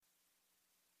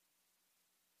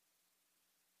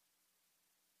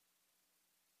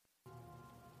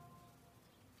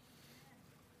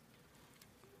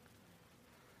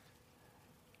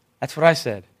That's what I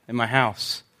said in my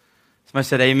house. Somebody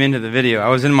said amen to the video. I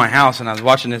was in my house and I was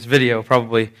watching this video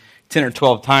probably 10 or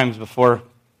 12 times before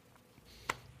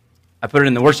I put it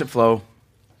in the worship flow.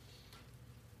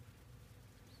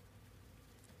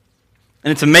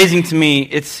 And it's amazing to me,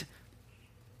 it's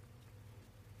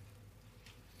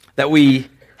that we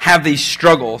have these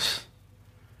struggles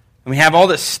and we have all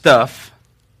this stuff.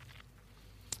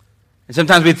 And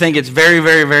sometimes we think it's very,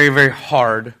 very, very, very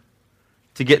hard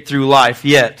to get through life,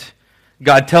 yet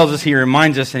God tells us, He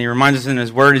reminds us, and He reminds us in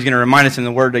His Word. He's going to remind us in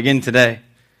the Word again today.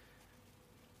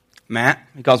 Matt,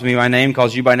 He calls me by name,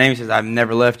 calls you by name. He says, I've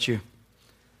never left you.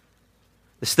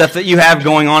 The stuff that you have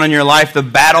going on in your life, the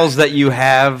battles that you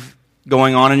have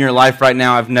going on in your life right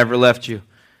now, I've never left you.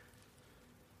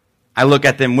 I look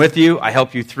at them with you, I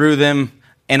help you through them,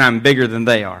 and I'm bigger than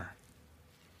they are.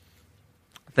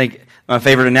 I think my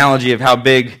favorite analogy of how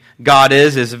big God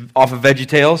is off of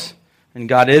VeggieTales, and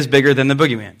God is bigger than the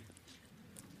boogeyman.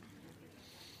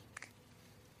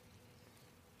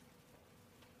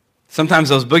 Sometimes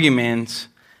those boogeymans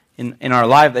in our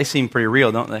life, they seem pretty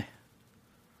real, don't they?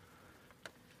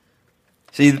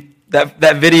 See,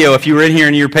 that video, if you were in here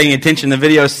and you were paying attention, the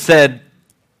video said,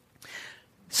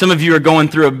 some of you are going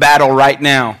through a battle right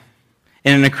now.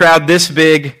 And in a crowd this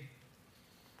big,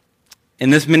 in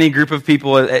this many group of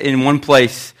people in one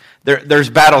place, there's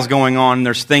battles going on.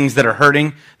 There's things that are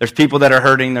hurting. There's people that are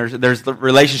hurting. There's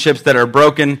relationships that are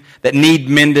broken, that need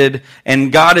mended.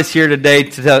 And God is here today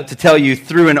to tell you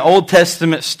through an Old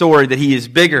Testament story that He is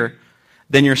bigger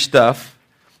than your stuff.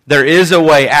 There is a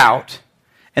way out.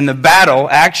 And the battle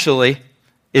actually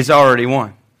is already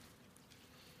won.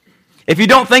 If you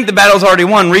don't think the battle's already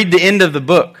won, read the end of the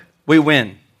book. We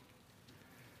win.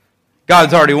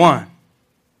 God's already won.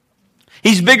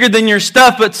 He's bigger than your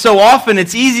stuff, but so often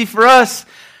it's easy for us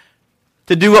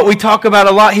to do what we talk about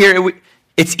a lot here.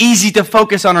 It's easy to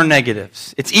focus on our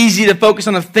negatives. It's easy to focus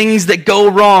on the things that go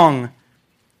wrong.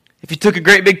 If you took a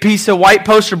great big piece of white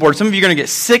poster board, some of you are going to get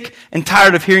sick and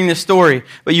tired of hearing this story,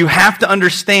 but you have to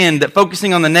understand that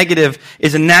focusing on the negative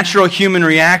is a natural human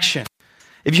reaction.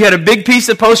 If you had a big piece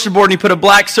of poster board and you put a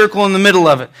black circle in the middle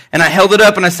of it, and I held it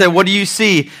up and I said, what do you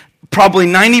see? Probably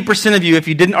 90% of you, if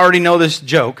you didn't already know this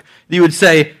joke, you would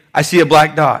say, I see a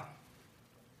black dot.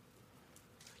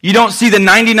 You don't see the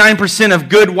 99% of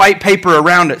good white paper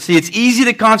around it. See, it's easy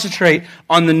to concentrate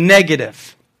on the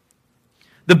negative.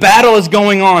 The battle is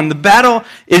going on. The battle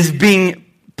is being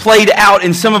played out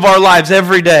in some of our lives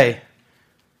every day.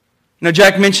 You know,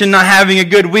 Jack mentioned not having a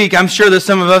good week. I'm sure that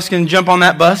some of us can jump on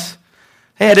that bus.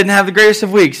 Hey, I didn't have the greatest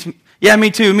of weeks. Yeah, me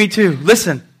too.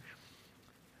 Listen,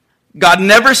 God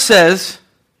never says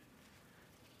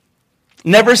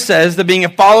that being a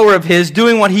follower of His,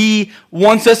 doing what He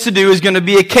wants us to do is going to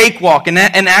be a cakewalk. In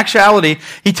actuality,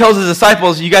 He tells His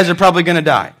disciples, you guys are probably going to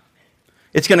die.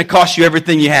 It's going to cost you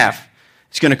everything you have.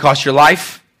 It's going to cost your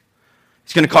life.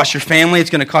 It's going to cost your family. It's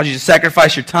going to cause you to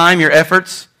sacrifice your time, your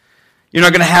efforts. You're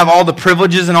not going to have all the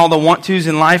privileges and all the want-tos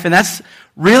in life. And that's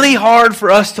really hard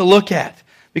for us to look at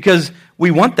because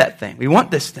we want that thing. We want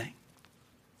this thing.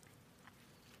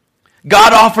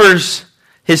 God offers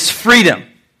His freedom.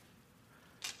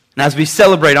 And as we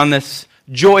celebrate on this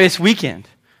joyous weekend,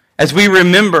 as we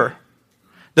remember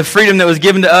the freedom that was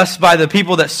given to us by the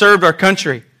people that served our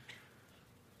country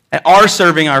and are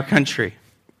serving our country,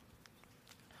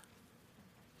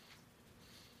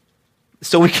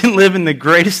 so we can live in the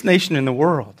greatest nation in the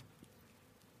world.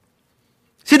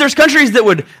 See, there's countries that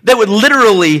would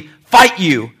literally fight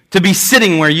you to be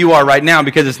sitting where you are right now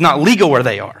because it's not legal where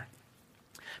they are.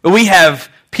 But we have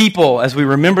people, as we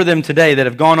remember them today, that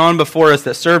have gone on before us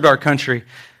that served our country.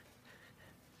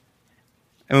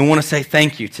 And we want to say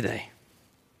thank you today.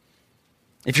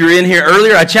 If you're in here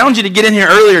earlier, I challenge you to get in here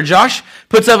earlier. Josh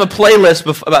puts up a playlist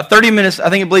about 30 minutes. I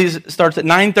believe it starts at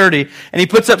 9:30. And he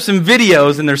puts up some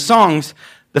videos and their songs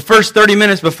the first 30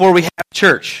 minutes before we have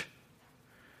church.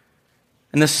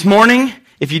 And this morning,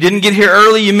 if you didn't get here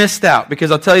early, you missed out.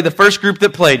 Because I'll tell you the first group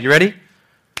that played. You ready?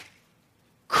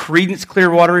 Creedence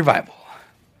Clearwater Revival.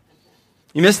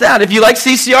 You missed out. If you like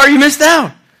CCR, you missed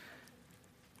out.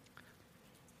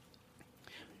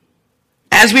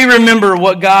 As we remember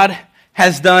what God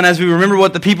has done, as we remember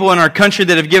what the people in our country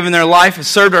that have given their life, have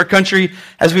served our country,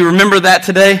 as we remember that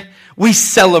today, we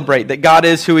celebrate that God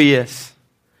is who He is.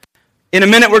 In a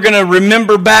minute, we're going to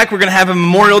remember back. We're going to have a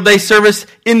Memorial Day service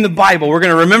in the Bible. We're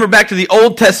going to remember back to the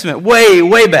Old Testament, way,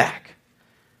 way back.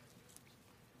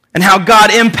 And how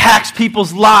God impacts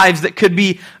people's lives that could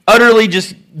be utterly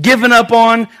just given up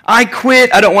on. I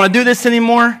quit. I don't want to do this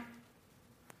anymore.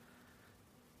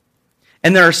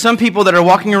 And there are some people that are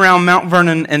walking around Mount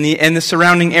Vernon and the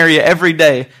surrounding area every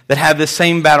day that have this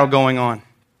same battle going on.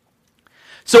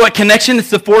 So at Connection, it's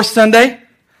the fourth Sunday.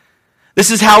 This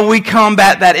is how we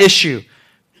combat that issue.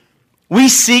 We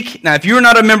seek, now if you're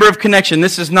not a member of Connection,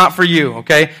 this is not for you,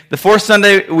 okay? The fourth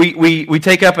Sunday, we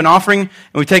take up an offering, and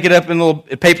we take it up in little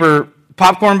paper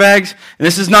popcorn bags, and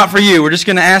this is not for you. We're just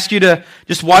going to ask you to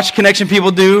just watch Connection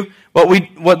people do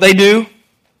what they do.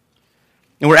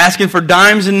 And we're asking for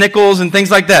dimes and nickels and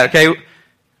things like that, okay?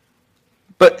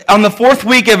 But on the fourth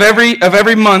week of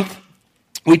every month,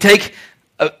 we take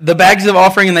the bags of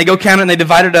offering and they go count it and they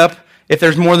divide it up. If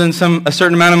there's more than a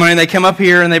certain amount of money, they come up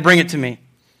here and they bring it to me.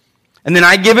 And then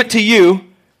I give it to you,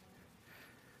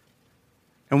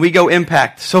 and we go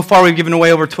impact. So far, we've given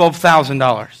away over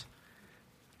 $12,000.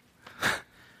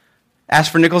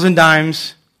 Ask for nickels and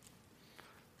dimes.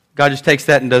 God just takes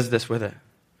that and does this with it.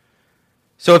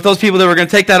 So if those people that were going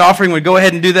to take that offering would go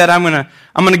ahead and do that, I'm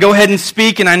going to go ahead and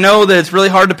speak, and I know that it's really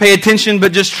hard to pay attention,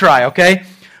 but just try, okay?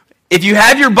 If you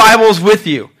have your Bibles with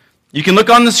you, you can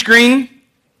look on the screen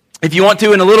if you want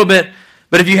to in a little bit,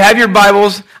 but if you have your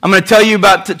Bibles, I'm going to tell you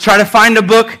to try to find a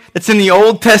book that's in the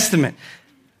Old Testament.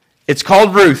 It's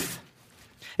called Ruth.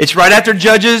 It's right after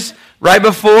Judges, right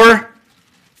before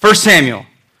 1 Samuel.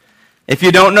 If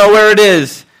you don't know where it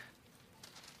is,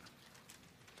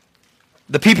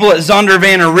 the people at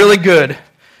Zondervan are really good,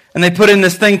 and they put in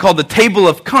this thing called the Table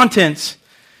of Contents,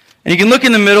 and you can look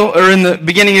in the middle or in the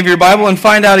beginning of your Bible and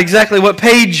find out exactly what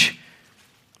page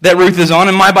that Ruth is on.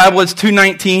 In my Bible, it's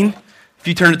 219. If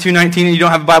you turn to 219 and you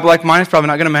don't have a Bible like mine, it's probably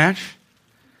not going to match.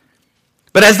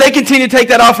 But as they continue to take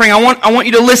that offering, I want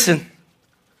you to listen.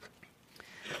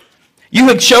 You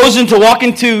have chosen to walk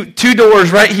into two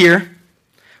doors right here,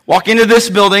 walk into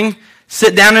this building,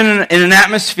 sit down in an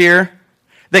atmosphere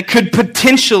that could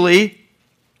potentially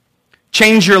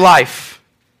change your life.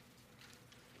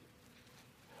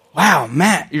 Wow,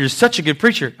 Matt, you're such a good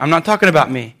preacher. I'm not talking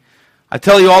about me. I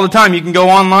tell you all the time, you can go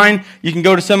online, you can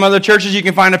go to some other churches, you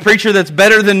can find a preacher that's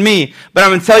better than me. But I'm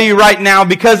going to tell you right now,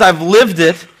 because I've lived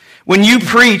it, when you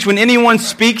preach, when anyone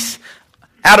speaks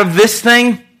out of this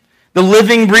thing, the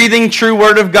living, breathing, true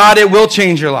Word of God, it will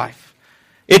change your life.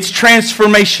 It's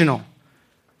transformational.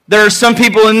 There are some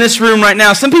people in this room right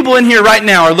now, some people in here right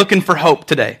now are looking for hope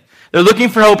today. They're looking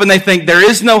for hope and they think, there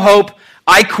is no hope,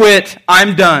 I quit,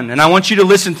 I'm done. And I want you to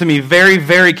listen to me very,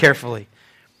 very carefully.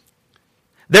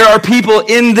 There are people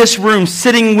in this room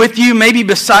sitting with you, maybe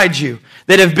beside you,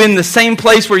 that have been the same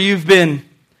place where you've been.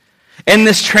 And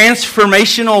this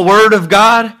transformational Word of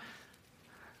God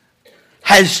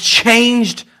has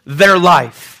changed their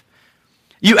life.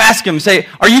 You ask them, say,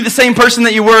 are you the same person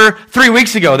that you were 3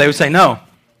 weeks ago? They would say, no.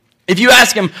 If you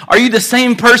ask them, are you the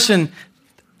same person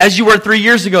as you were 3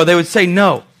 years ago? They would say,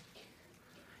 no.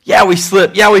 Yeah, we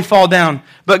slip. Yeah, we fall down.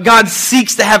 But God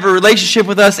seeks to have a relationship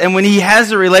with us, and when He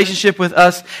has a relationship with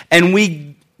us and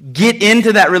we get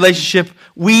into that relationship,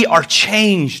 we are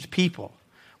changed people.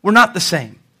 We're not the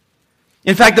same.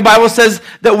 In fact, the Bible says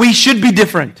that we should be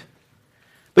different.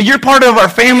 But you're part of our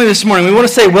family this morning. We want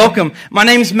to say welcome. My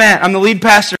name's Matt. I'm the lead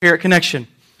pastor here at Connection.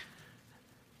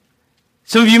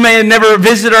 Some of you may have never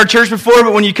visited our church before,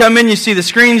 but when you come in, you see the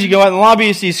screens. You go out in the lobby,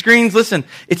 you see screens. Listen,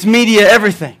 it's media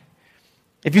everything.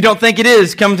 If you don't think it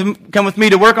is, come with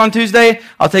me to work on Tuesday.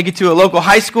 I'll take you to a local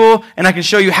high school, and I can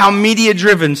show you how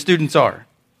media-driven students are.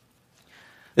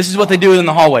 This is what they do in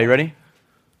the hallway. Ready?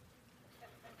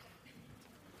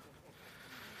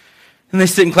 And they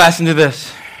sit in class and do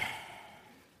this.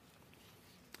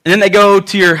 And then they go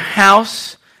to your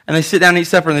house, and they sit down and eat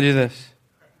supper, and they do this.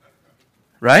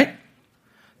 Right?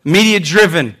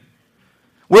 Media-driven.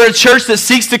 We're a church that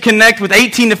seeks to connect with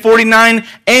 18 to 49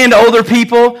 and older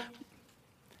people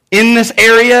in this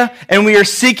area, and we are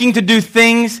seeking to do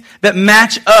things that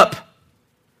match up.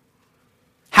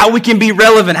 How we can be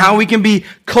relevant, how we can be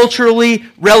culturally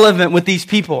relevant with these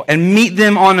people and meet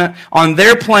them on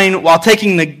their plane while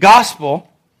taking the gospel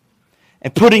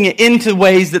and putting it into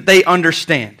ways that they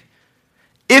understand.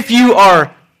 If you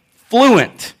are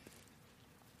fluent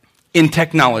in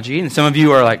technology, and some of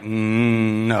you are like,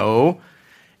 no.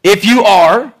 If you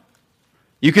are,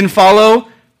 you can follow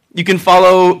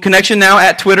Connection now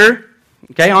at Twitter.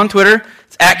 Okay, on Twitter.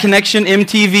 It's at Connection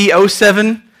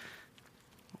MTV07.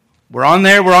 We're on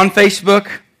there. We're on Facebook.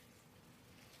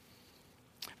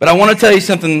 But I want to tell you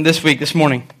something this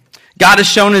morning. God has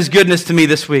shown His goodness to me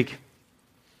this week.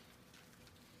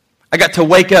 I got to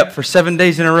wake up for 7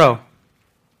 days in a row.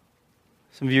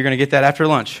 Some of you are going to get that after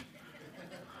lunch.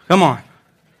 Come on.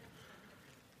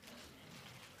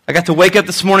 I got to wake up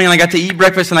this morning and I got to eat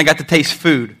breakfast and I got to taste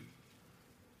food.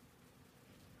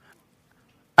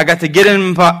 I got to get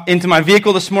into my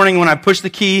vehicle this morning. When I pushed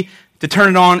the key to turn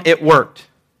it on, it worked.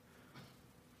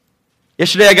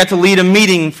 Yesterday, I got to lead a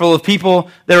meeting full of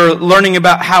people that are learning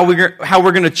about how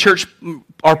we're going to church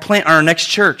our next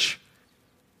church.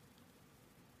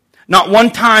 Not one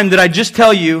time did I just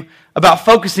tell you about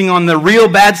focusing on the real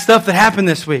bad stuff that happened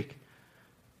this week.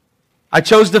 I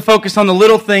chose to focus on the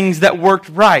little things that worked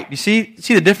right. You see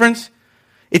the difference?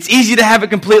 It's easy to have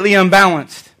it completely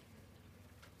unbalanced.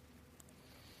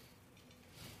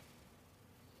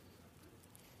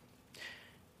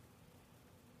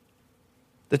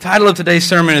 The title of today's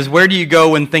sermon is, Where Do You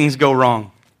Go When Things Go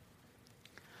Wrong?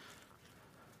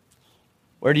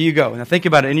 Where do you go? Now think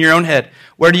about it in your own head.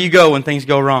 Where do you go when things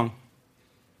go wrong?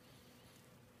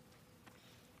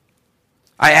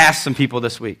 I asked some people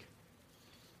this week.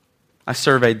 I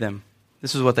surveyed them.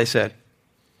 This is what they said.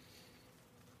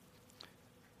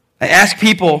 I asked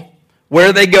people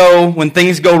where they go when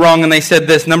things go wrong, and they said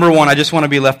this. Number one, I just want to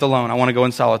be left alone. I want to go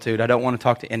in solitude. I don't want to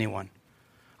talk to anyone.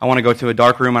 I want to go to a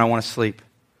dark room and I want to sleep.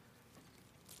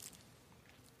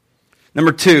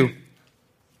 Number two,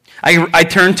 I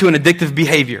turn to an addictive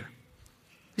behavior.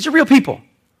 These are real people.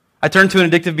 I turn to an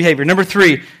addictive behavior. Number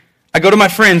three, I go to my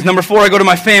friends. Number four, I go to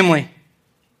my family.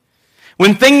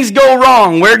 When things go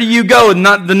wrong, where do you go?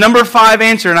 Not the number 5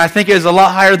 answer, and I think it is a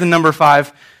lot higher than number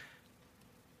 5.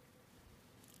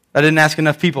 I didn't ask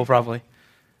enough people, probably.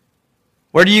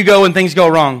 Where do you go when things go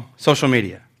wrong? Social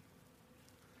media.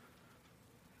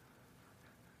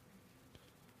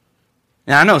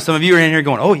 Now, I know some of you are in here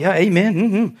going, oh, yeah, amen.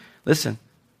 Mm-hmm. Listen,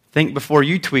 think before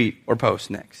you tweet or post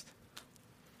next.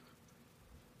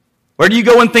 Where do you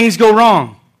go when things go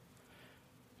wrong?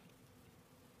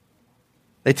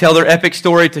 They tell their epic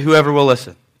story to whoever will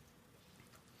listen.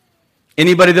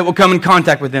 Anybody that will come in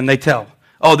contact with them, they tell.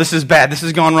 Oh, this is bad. This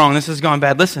has gone wrong. This has gone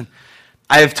bad. Listen,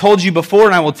 I have told you before,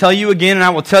 and I will tell you again, and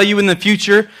I will tell you in the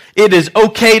future, it is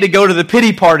okay to go to the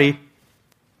pity party,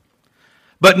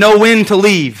 but know when to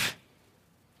leave.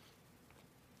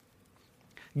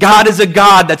 God is a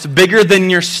God that's bigger than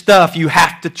your stuff. You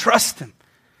have to trust Him.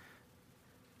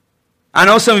 I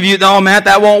know some of you, oh, Matt,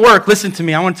 that won't work. Listen to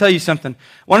me. I want to tell you something.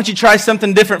 Why don't you try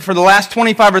something different? For the last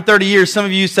 25 or 30 years, some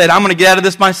of you said, I'm going to get out of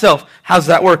this myself. How's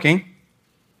that working?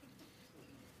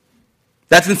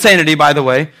 That's insanity, by the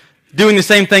way. Doing the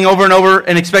same thing over and over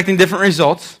and expecting different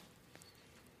results.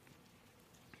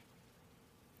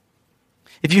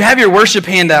 If you have your worship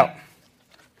handout,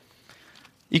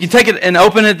 you can take it and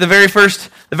open it, the very first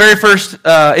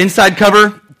inside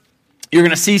cover. You're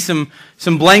going to see some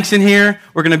blanks in here.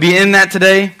 We're going to be in that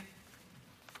today.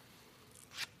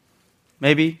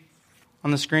 Maybe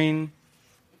on the screen.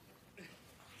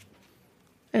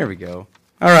 There we go.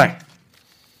 All right.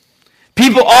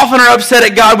 People often are upset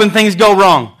at God when things go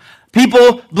wrong.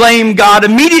 People blame God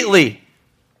immediately.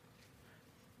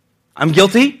 I'm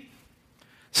guilty.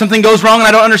 Something goes wrong and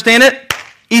I don't understand it.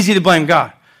 Easy to blame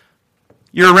God.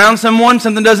 You're around someone,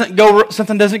 something doesn't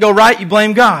go right, you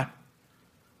blame God.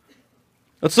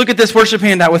 Let's look at this worship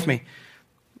handout with me.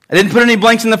 I didn't put any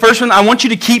blanks in the first one. I want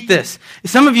you to keep this.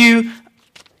 Some of you,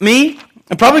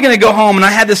 I'm probably going to go home, and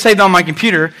I had this saved on my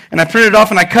computer, and I printed it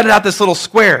off, and I cut it out this little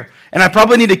square, and I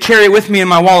probably need to carry it with me in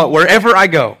my wallet wherever I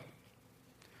go.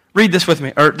 Read this with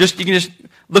me, or you can just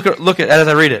look at it as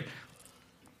I read it.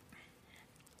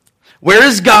 Where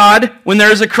is God when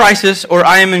there is a crisis or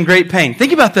I am in great pain?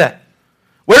 Think about that.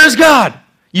 Where is God?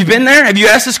 You've been there? Have you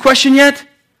asked this question yet?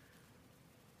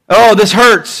 Oh, this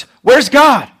hurts. Where's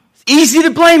God? It's easy to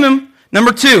blame Him.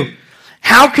 Number 2,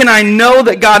 how can I know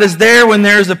that God is there when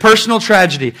there is a personal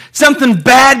tragedy? Something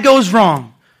bad goes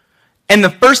wrong. And the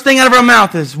first thing out of our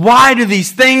mouth is, why do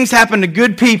these things happen to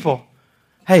good people?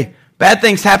 Hey, bad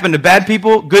things happen to bad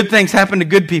people. Good things happen to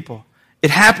good people. It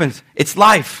happens. It's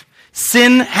life.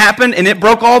 Sin happened and it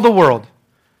broke all the world.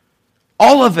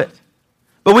 All of it.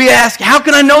 But we ask, how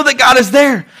can I know that God is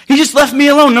there? He just left me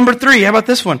alone. Number 3, how about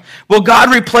this one? Will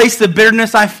God replace the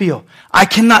bitterness I feel? I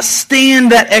cannot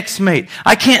stand that ex-mate.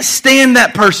 I can't stand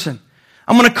that person.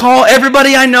 I'm going to call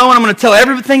everybody I know and I'm going to tell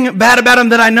everything bad about them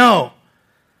that I know.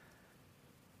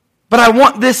 But I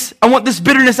want this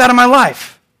bitterness out of my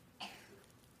life.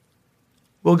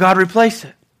 Will God replace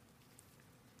it?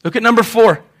 Look at number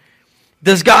 4.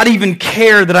 Does God even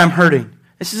care that I'm hurting?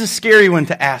 This is a scary one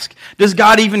to ask. Does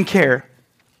God even care?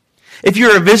 If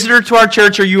you're a visitor to our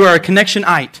church or you are a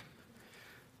connection-ite,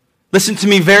 listen to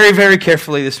me very, very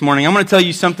carefully this morning. I'm going to tell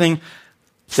you something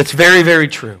that's very, very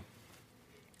true.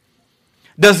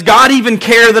 Does God even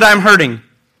care that I'm hurting?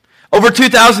 Over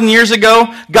 2,000 years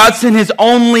ago, God sent His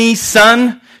only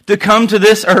Son to come to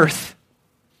this earth.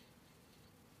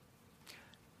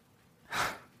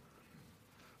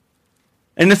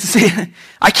 And it's to say,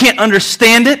 I can't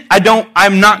understand it.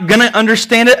 I'm not going to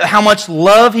understand it, how much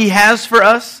love he has for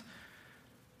us.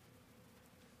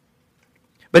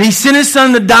 But he sent his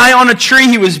son to die on a tree.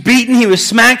 He was beaten, he was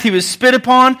smacked, he was spit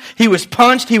upon, he was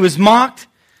punched, he was mocked.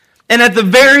 And at the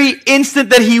very instant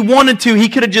that he wanted to, he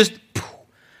could have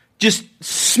just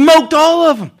smoked all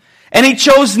of them. And he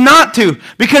chose not to,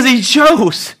 because he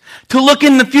chose to look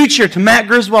in the future to Matt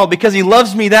Griswold, because he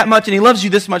loves me that much and he loves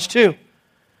you this much too.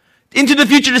 Into the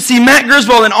future to see Matt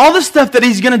Griswold and all the stuff that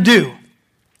he's going to do.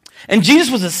 And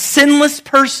Jesus was a sinless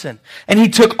person, and he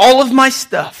took all of my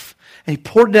stuff and he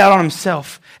poured it out on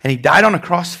himself, and he died on a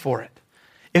cross for it.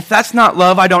 If that's not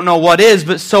love, I don't know what is,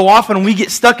 but so often we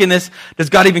get stuck in this, does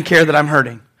God even care that I'm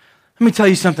hurting? Let me tell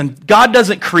you something. God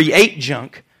doesn't create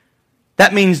junk.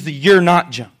 That means that you're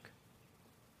not junk.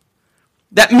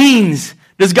 That means,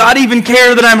 does God even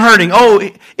care that I'm hurting? Oh,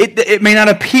 it may not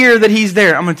appear that he's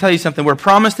there. I'm going to tell you something. We're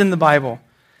promised in the Bible,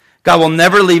 God will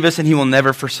never leave us and he will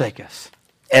never forsake us.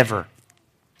 Ever.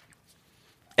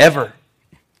 Ever.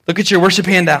 Look at your worship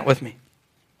handout with me.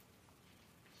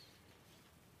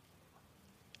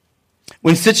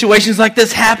 When situations like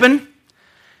this happen,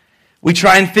 we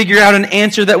try and figure out an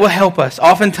answer that will help us.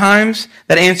 Oftentimes,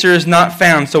 that answer is not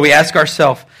found, so we ask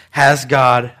ourselves, has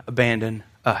God abandoned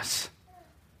us?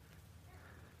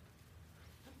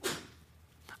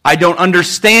 I don't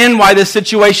understand why this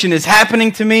situation is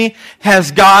happening to me.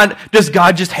 Does God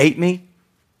just hate me?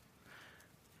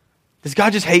 Does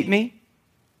God just hate me?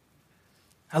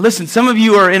 Now listen, some of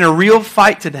you are in a real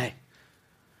fight today.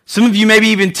 Some of you maybe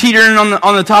even teetering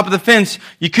on the top of the fence.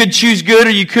 You could choose good or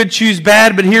you could choose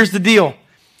bad, but here's the deal.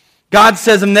 God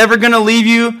says, I'm never going to leave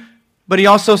you, but he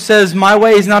also says, my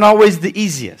way is not always the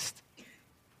easiest.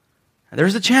 Now,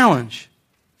 there's a challenge.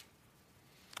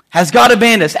 Has God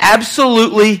abandoned us?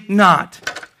 Absolutely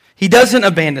not. He doesn't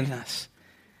abandon us.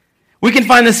 We can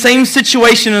find the same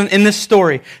situation in this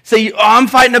story. Say, I'm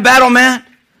fighting a battle, Matt.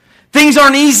 Things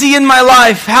aren't easy in my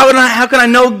life. How can I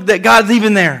know that God's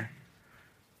even there?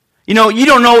 You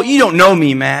don't know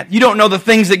me, Matt. You don't know the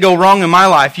things that go wrong in my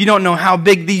life. You don't know how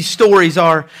big these stories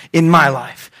are in my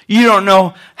life. You don't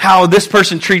know how this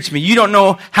person treats me. You don't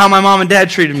know how my mom and dad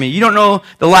treated me. You don't know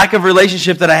the lack of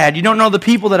relationship that I had. You don't know the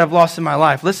people that I've lost in my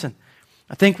life. Listen,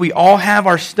 I think we all have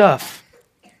our stuff.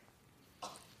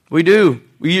 We do.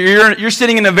 You're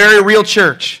sitting in a very real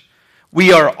church.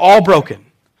 We are all broken.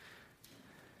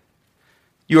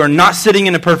 You are not sitting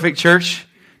in a perfect church.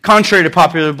 Contrary to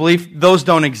popular belief, those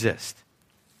don't exist.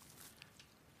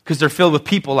 Because they're filled with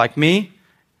people like me,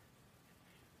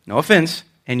 no offense,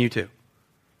 and you too.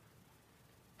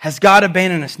 Has God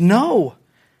abandoned us? No.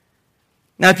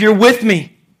 Now, if you're with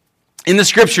me in the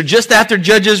scripture, just after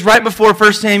Judges, right before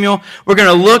 1 Samuel, we're going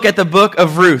to look at the book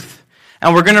of Ruth.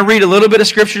 And we're going to read a little bit of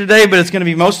scripture today, but it's going to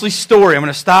be mostly story. I'm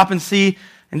going to stop and see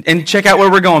and check out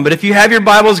where we're going. But if you have your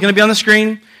Bible, it's going to be on the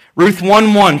screen. Ruth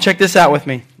 1:1. Check this out with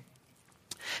me.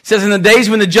 It says, in the days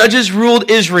when the judges ruled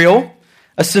Israel,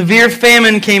 a severe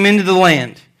famine came into the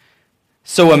land.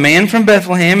 So a man from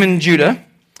Bethlehem in Judah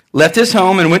left his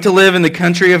home and went to live in the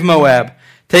country of Moab,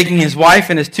 taking his wife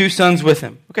and his 2 sons with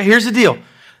him. Okay, here's the deal.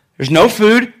 There's no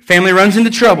food. Family runs into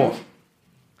trouble.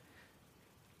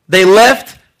 They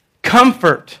left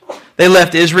comfort. They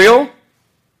left Israel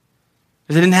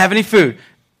because they didn't have any food.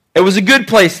 It was a good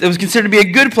place. It was considered to be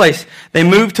a good place. They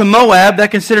moved to Moab, that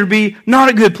considered to be not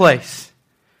a good place.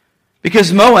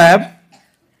 Because Moab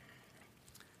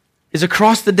is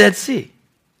across the Dead Sea,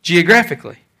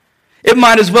 geographically. It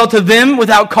might as well, to them,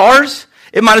 without cars,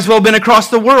 it might as well have been across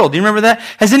the world. Do you remember that?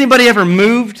 Has anybody ever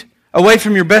moved away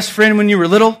from your best friend when you were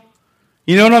little?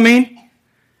 You know what I mean?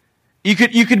 You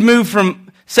could move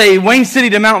from, say, Wayne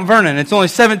City to Mount Vernon. It's only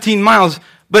 17 miles,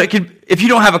 but if you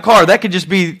don't have a car, that could just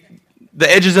be the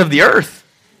edges of the earth.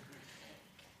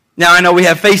 Now, I know we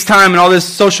have FaceTime and all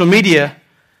this social media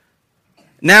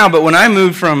now, but when I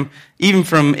moved from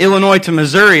Illinois to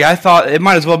Missouri, I thought it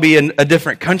might as well be a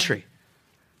different country.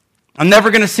 I'm never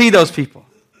going to see those people.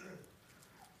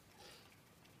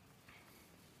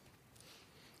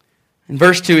 In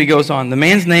verse 2, he goes on, the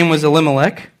man's name was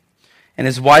Elimelech, and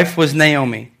his wife was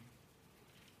Naomi.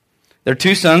 Their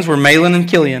 2 sons were Mahlon and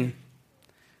Chilion.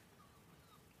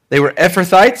 They were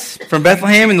Ephrathites from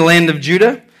Bethlehem in the land of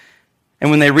Judah,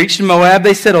 and when they reached Moab,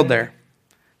 they settled there.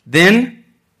 Then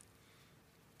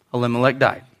Elimelech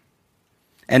died,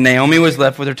 and Naomi was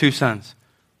left with her 2 sons.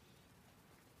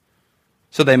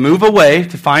 So they move away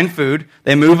to find food.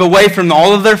 They move away from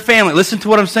all of their family. Listen to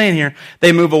what I'm saying here.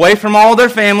 They move away from all of their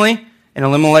family, and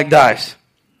Elimelech dies.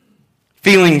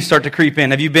 Feelings start to creep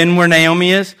in. Have you been where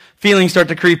Naomi is? Feelings start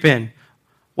to creep in.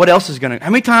 What else is going to,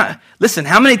 how many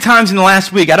times in the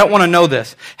last week, I don't want to know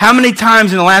this, how many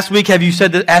times in the last week have you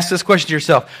asked this question to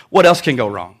yourself, what else can go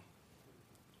wrong?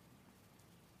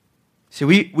 See,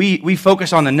 we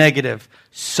focus on the negative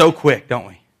so quick, don't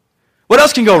we? What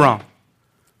else can go wrong?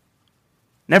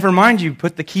 Never mind you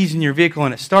put the keys in your vehicle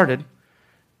and it started.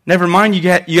 Never mind you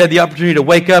had the opportunity to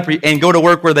wake up and go to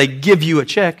work where they give you a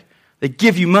check. They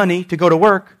give you money to go to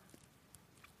work.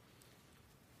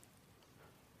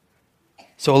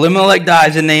 So Elimelech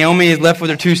dies and Naomi is left with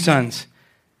her 2 sons.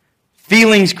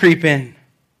 Feelings creep in.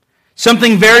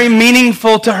 Something very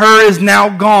meaningful to her is now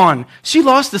gone. She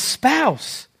lost a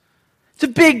spouse. It's a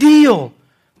big deal.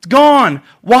 It's gone.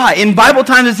 Why? In Bible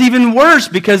times, it's even worse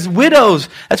because widows,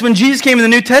 that's when Jesus came in the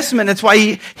New Testament. That's why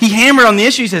he hammered on the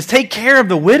issue. He says, take care of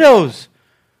the widows.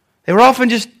 They were often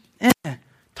just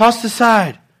tossed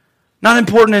aside. Not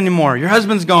important anymore. Your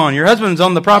husband's gone. Your husband's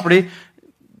on the property.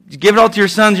 Give it all to your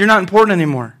sons. You're not important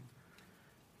anymore.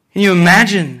 Can you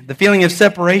imagine the feeling of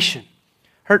separation?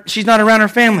 She's not around her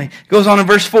family. It goes on in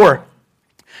verse 4.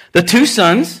 The 2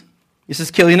 sons, this is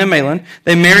Kilian and Mahlon,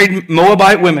 they married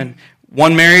Moabite women.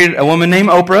 One married a woman named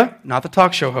Oprah, not the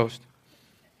talk show host.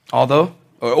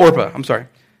 Orpah, I'm sorry.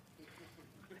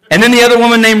 And then the other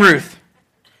woman named Ruth.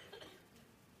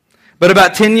 But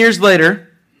about 10 years later,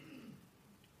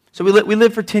 so we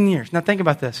lived for 10 years. Now think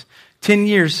about this. 10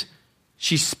 years,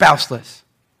 she's spouseless.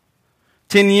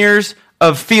 10 years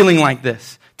of feeling like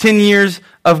this. 10 years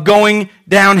of going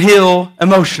downhill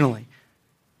emotionally.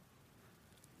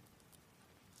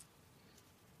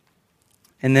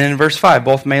 And then in verse 5,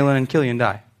 both Mahlon and Kilian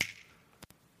die.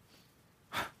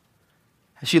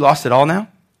 Has she lost it all now?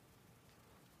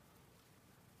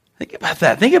 Think about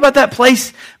that. Think about that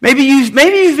place. Maybe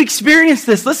you've experienced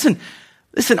this. Listen,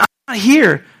 I'm not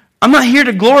here. I'm not here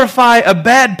to glorify a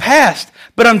bad past,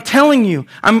 but I'm telling you,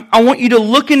 I want you to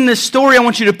look in this story. I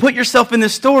want you to put yourself in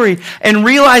this story and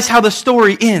realize how the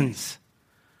story ends.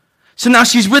 So now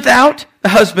she's without a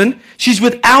husband. She's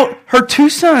without her 2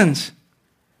 sons.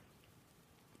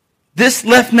 This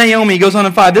left Naomi, goes on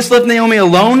in 5, this left Naomi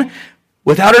alone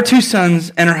without her 2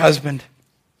 sons and her husband.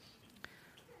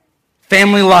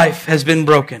 Family life has been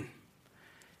broken.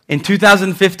 In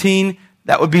 2015,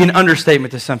 that would be an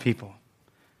understatement to some people.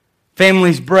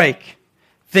 Families break.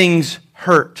 Things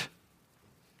hurt.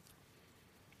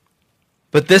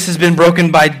 But this has been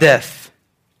broken by death.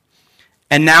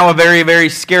 And now a very, very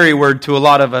scary word to a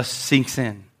lot of us sinks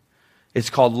in. It's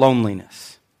called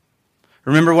loneliness.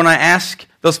 Remember when I asked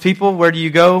those people, where do you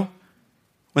go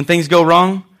when things go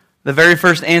wrong? The very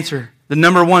first answer, the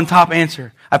number 1 top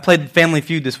answer. I played Family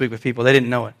Feud this week with people. They didn't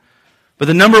know it. But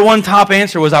the number 1 top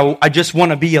answer was, I just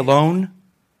want to be alone.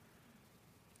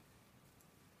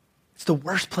 It's the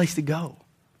worst place to go.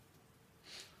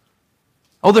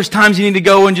 Oh, there's times you need to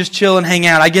go and just chill and hang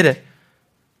out. I get it.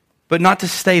 But not to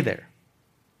stay there.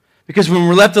 Because when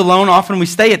we're left alone, often we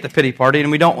stay at the pity party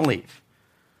and we don't leave.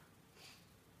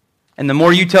 And the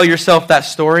more you tell yourself that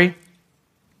story,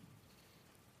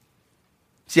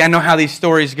 see, I know how these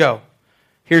stories go.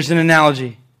 Here's an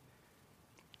analogy.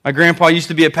 My grandpa used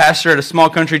to be a pastor at a small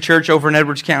country church over in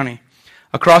Edwards County.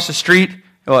 Across the street,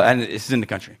 and it's in the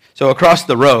country, so across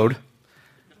the road,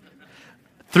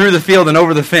 through the field and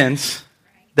over the fence,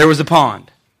 there was a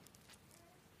pond.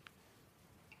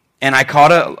 And I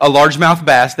caught a largemouth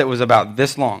bass that was about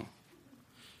this long.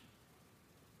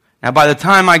 Now, by the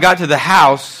time I got to the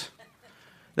house,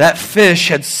 that fish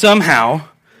had somehow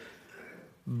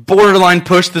borderline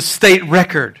pushed the state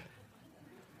record.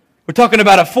 We're talking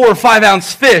about a 4 or 5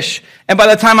 ounce fish. And by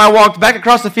the time I walked back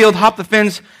across the field, hopped the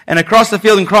fence, and across the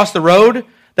field and crossed the road,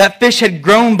 that fish had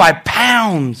grown by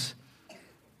pounds.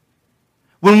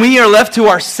 When we are left to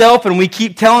ourselves and we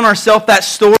keep telling ourselves that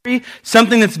story,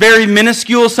 something that's very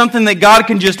minuscule, something that God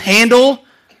can just handle,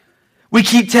 we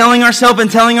keep telling ourselves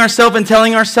and telling ourselves and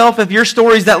telling ourselves, if your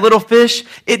story is that little fish,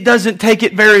 it doesn't take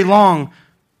it very long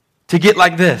to get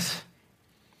like this.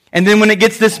 And then when it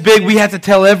gets this big, we have to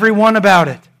tell everyone about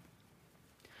it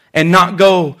and not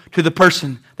go to the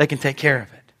person that can take care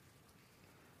of it.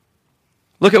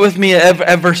 Look at with me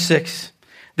at verse 6.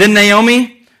 Then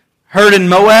Naomi heard in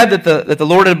Moab that the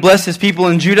Lord had blessed his people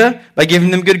in Judah by giving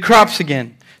them good crops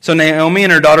again. So Naomi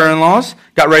and her daughter-in-laws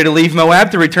got ready to leave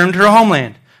Moab to return to her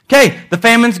homeland. Okay, the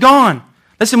famine's gone.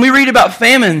 Listen, we read about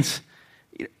famines.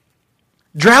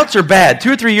 Droughts are bad.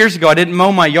 2 or 3 years ago, I didn't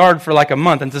mow my yard for like a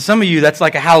month. And to some of you, that's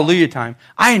like a hallelujah time.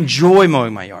 I enjoy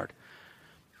mowing my yard.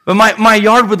 But my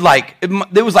yard would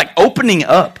it was like opening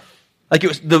up. Like it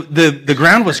was the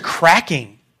ground was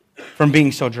cracking from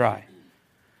being so dry.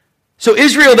 So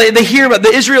Israel, they hear about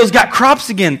Israel's got crops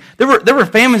again. There were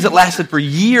famines that lasted for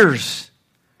years.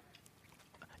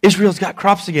 Israel's got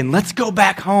crops again. Let's go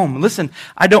back home. Listen,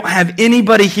 I don't have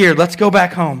anybody here. Let's go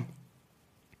back home.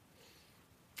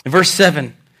 In verse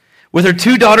 7, with her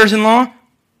 2 daughters-in-law,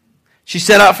 she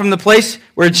set out from the place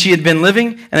where she had been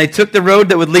living, and they took the road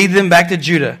that would lead them back to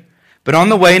Judah. But on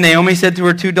the way, Naomi said to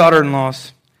her 2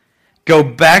 daughter-in-laws, go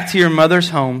back to your mother's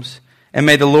homes, and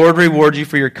may the Lord reward you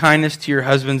for your kindness to your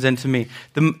husbands and to me.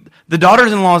 The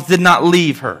daughters-in-laws did not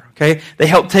leave her, okay? They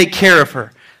helped take care of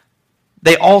her.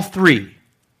 They all 3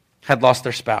 had lost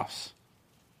their spouse.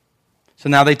 So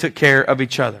now they took care of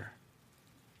each other.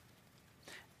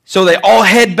 So they all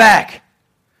head back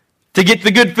to get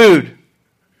the good food.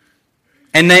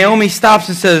 And Naomi stops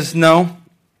and says, no,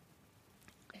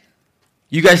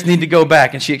 you guys need to go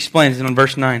back. And she explains it in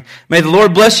verse 9. May the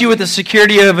Lord bless you with the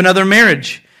security of another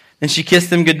marriage. Then she kissed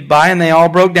them goodbye, and they all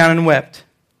broke down and wept.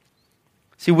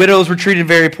 See, widows were treated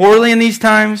very poorly in these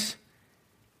times.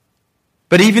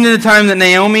 But even in the time that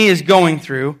Naomi is going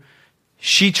through,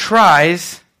 she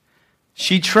tries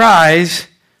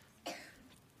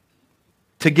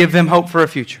to give them hope for a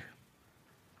future.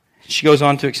 She goes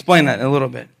on to explain that in a little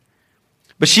bit.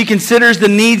 But she considers the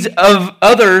needs of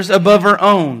others above her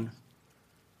own.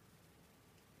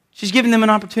 She's giving them an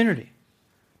opportunity.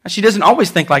 Now, she doesn't always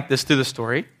think like this through the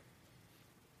story,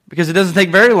 because it doesn't take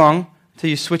very long until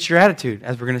you switch your attitude,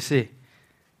 as we're going to see.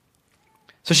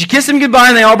 So she kissed them goodbye,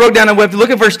 and they all broke down and wept.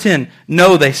 Look at verse 10.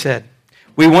 No, they said,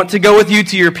 we want to go with you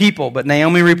to your people. But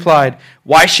Naomi replied,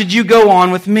 why should you go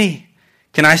on with me?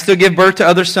 Can I still give birth to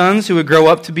other sons who would grow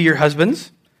up to be your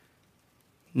husbands?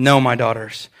 No, my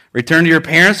daughters. Return to your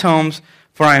parents' homes,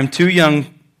 for I am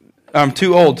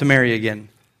too old to marry again.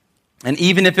 And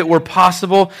even if it were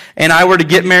possible and I were to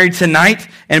get married tonight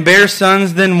and bear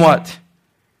sons, then what?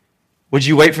 Would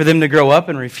you wait for them to grow up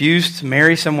and refuse to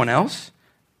marry someone else?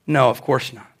 No, of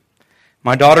course not.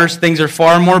 My daughters, things are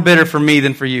far more bitter for me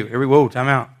than for you. Whoa, time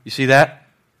out. You see that?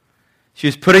 She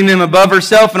was putting them above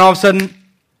herself, and all of a sudden,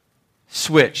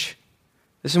 switch.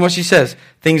 This is what she says.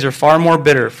 Things are far more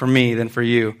bitter for me than for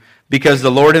you, because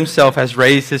the Lord himself has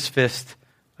raised his fist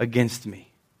against me.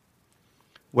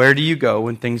 Where do you go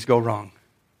when things go wrong?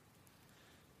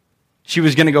 She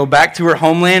was going to go back to her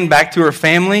homeland, back to her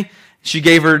family. She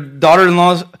gave her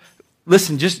daughter-in-laws,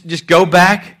 listen, just go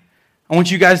back. I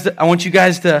want you guys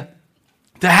to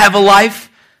have a life.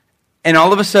 And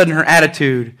all of a sudden her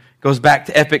attitude goes back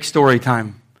to epic story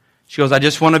time. She goes, I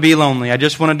just want to be lonely. I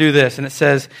just want to do this. And it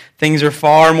says, things are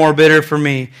far more bitter for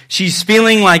me. She's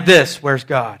feeling like this. Where's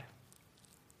God?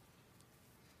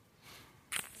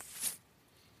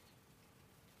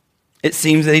 It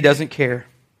seems that he doesn't care.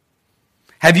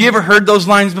 Have you ever heard those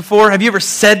lines before? Have you ever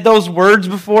said those words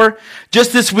before?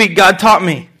 Just this week, God taught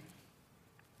me.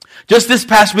 Just this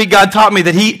past week, God taught me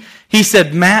that He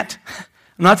said, Matt,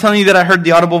 I'm not telling you that I heard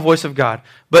the audible voice of God,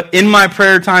 but in my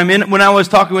prayer time, when I was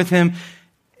talking with Him,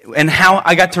 and how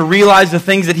I got to realize the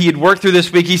things that He had worked through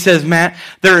this week, He says, Matt,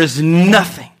 there is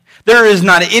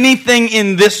not anything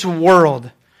in this world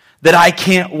that I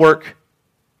can't work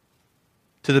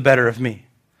to the better of me.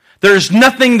 There's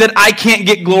nothing that I can't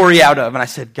get glory out of. And I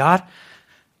said, God,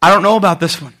 I don't know about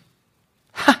this one.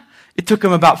 It took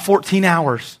him about 14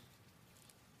 hours.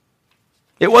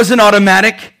 It wasn't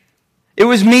automatic. It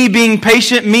was me being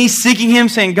patient, me seeking Him,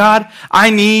 saying, God, I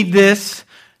need this.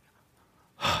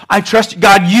 I trust you.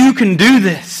 God, you can do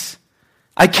this.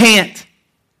 I can't.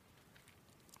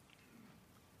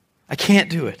 I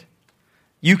can't do it.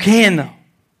 You can, though.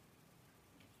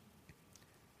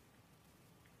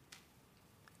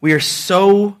 We are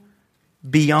so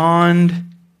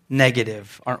beyond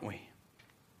negative, aren't we?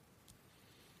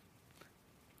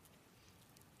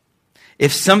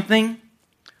 If something,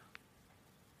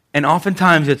 and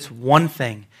oftentimes it's one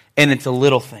thing, and it's a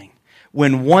little thing.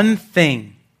 When one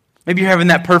thing, maybe you're having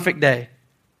that perfect day.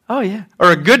 Oh yeah.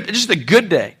 Or just a good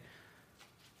day.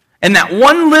 And that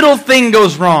one little thing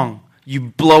goes wrong, you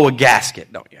blow a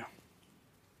gasket, don't you?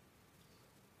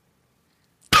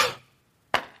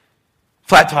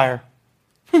 Flat tire.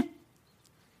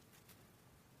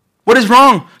 What is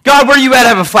wrong? God, where are you at? I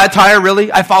have a flat tire,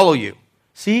 really? I follow you.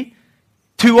 See?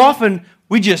 Too often,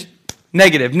 we just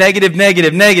negative. And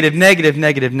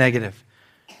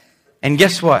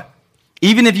guess what?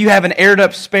 Even if you have an aired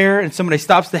up spare and somebody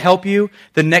stops to help you,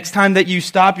 the next time that you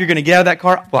stop, you're going to get out of that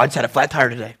car. Well, I just had a flat tire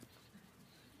today.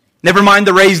 Never mind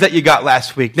the raise that you got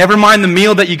last week. Never mind the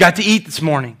meal that you got to eat this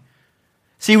morning.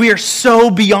 See, we are so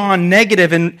beyond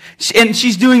negative, and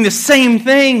she's doing the same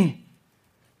thing.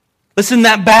 Listen,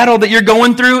 that battle that you're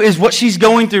going through is what she's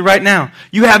going through right now.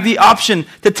 You have the option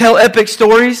to tell epic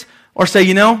stories or say,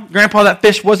 you know, Grandpa, that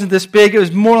fish wasn't this big. It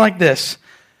was more like this.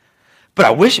 But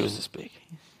I wish it was this big.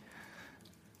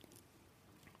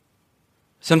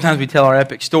 Sometimes we tell our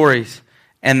epic stories,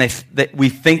 and we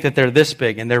think that they're this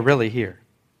big, and they're really here.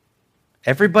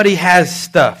 Everybody has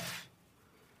stuff.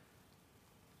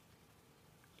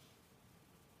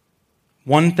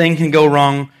 One thing can go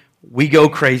wrong. We go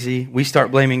crazy. We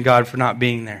start blaming God for not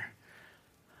being there.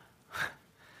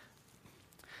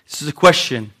 This is a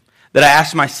question that I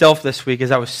asked myself this week as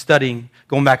I was studying,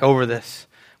 going back over this.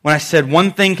 When I said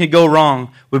one thing could go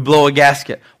wrong, would blow a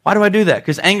gasket. Why do I do that?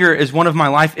 Because anger is one of my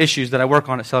life issues that I work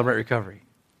on at Celebrate Recovery.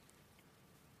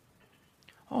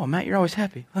 Oh, Matt, you're always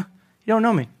happy. Huh? You don't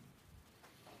know me.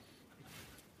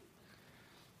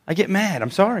 I get mad.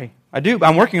 I'm sorry. I do.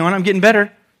 I'm working on it. I'm getting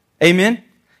better. Amen?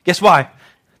 Guess why?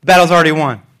 The battle's already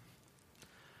won.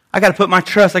 I got to put my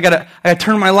trust. I got to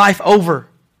turn my life over.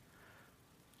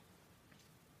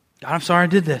 God, I'm sorry I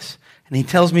did this. And he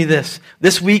tells me this.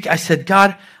 This week I said,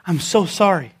 God, I'm so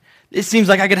sorry. It seems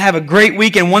like I could have a great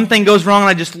week and one thing goes wrong and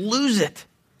I just lose it.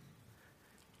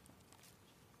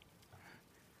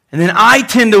 And then I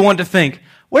tend to want to think,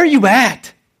 where are you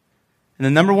at? And the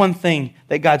number one thing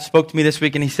that God spoke to me this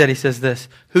week and he says this,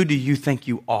 who do you think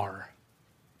you are?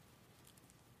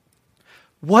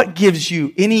 What gives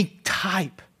you any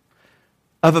type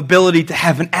of ability to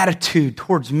have an attitude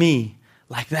towards me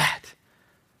like that?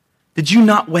 Did you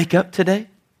not wake up today?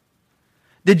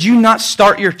 Did you not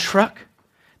start your truck?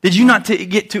 Did you not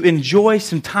get to enjoy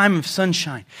some time of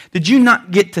sunshine? Did you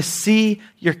not get to see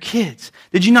your kids?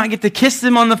 Did you not get to kiss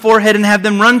them on the forehead and have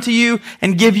them run to you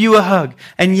and give you a hug?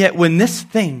 And yet when this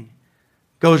thing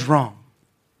goes wrong,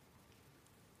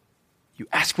 you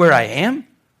ask where I am?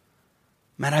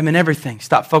 Man, I'm in everything.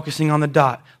 Stop focusing on the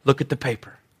dot. Look at the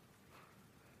paper.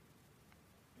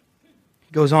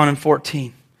 It goes on in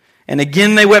 14. And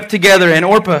again they wept together, and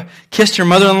Orpah kissed her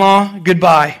mother-in-law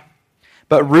goodbye.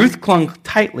 But Ruth clung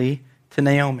tightly to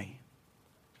Naomi.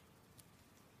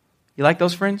 You like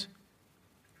those friends?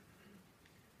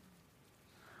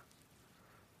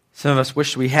 Some of us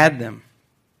wish we had them.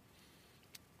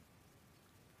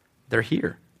 They're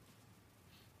here.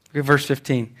 Look at verse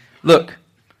 15. Look,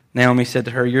 Naomi said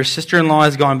to her, your sister-in-law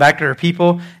has gone back to her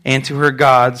people and to her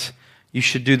gods. You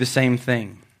should do the same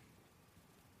thing.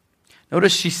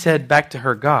 Notice she said back to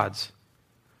her gods.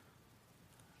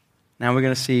 Now we're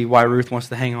going to see why Ruth wants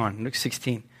to hang on. Luke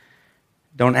 16.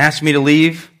 Don't ask me to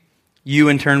leave you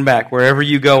and turn back. Wherever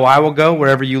you go, I will go.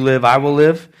 Wherever you live, I will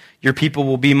live. Your people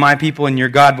will be my people, and your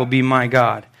God will be my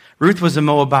God. Ruth was a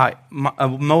Moabite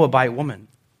woman.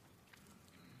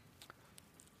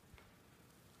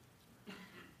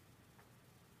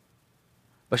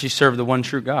 But she served the one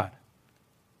true God.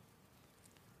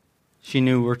 She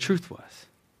knew where truth was.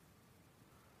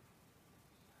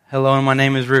 Hello, and my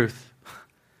name is Ruth,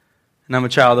 and I'm a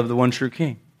child of the one true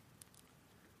King.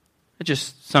 It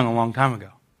just sung a long time ago.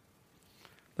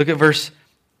 Look at verse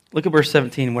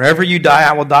 17. Wherever you die,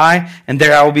 I will die, and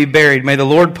there I will be buried. May the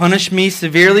Lord punish me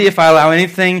severely if I allow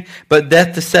anything but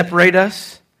death to separate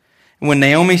us. And when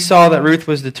Naomi saw that Ruth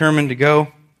was determined to go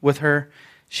with her,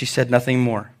 she said nothing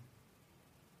more.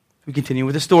 We continue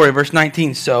with the story, verse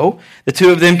 19. So, the two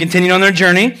of them continued on their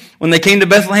journey. When they came to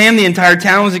Bethlehem, the entire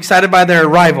town was excited by their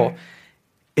arrival.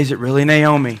 Is it really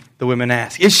Naomi? The women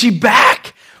asked. Is she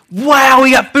back? Wow,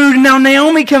 we got food and now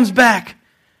Naomi comes back.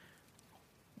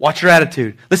 Watch your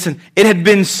attitude. Listen, it had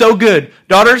been so good.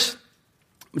 Daughters,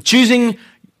 I'm choosing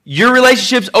your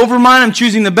relationships over mine. I'm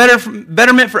choosing the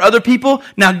betterment for other people.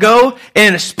 Now go. And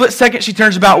in a split second, she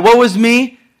turns about, woe is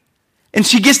me. And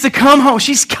she gets to come home.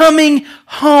 She's coming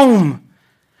home.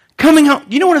 Coming home.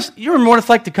 You remember what it's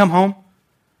like to come home?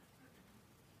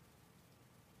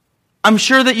 I'm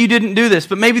sure that you didn't do this,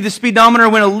 but maybe the speedometer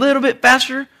went a little bit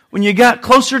faster when you got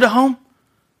closer to home.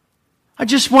 I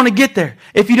just want to get there.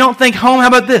 If you don't think home, how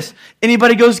about this?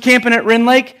 Anybody goes camping at Wren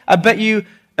Lake? I bet you,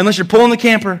 unless you're pulling the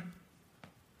camper,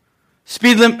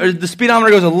 the speedometer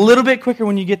goes a little bit quicker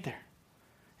when you get there.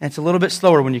 And it's a little bit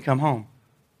slower when you come home.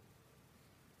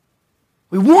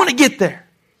 We want to get there.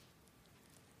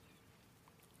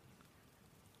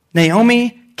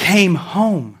 Naomi came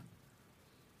home.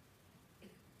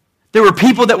 There were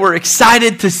people that were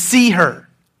excited to see her.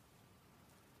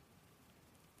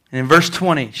 And in verse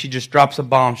 20, she just drops a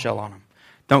bombshell on them.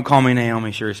 Don't call me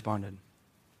Naomi, she responded.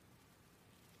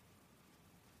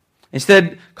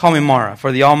 Instead, call me Mara,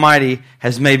 for the Almighty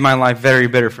has made my life very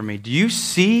bitter for me. Do you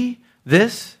see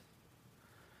this?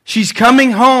 She's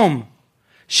coming home.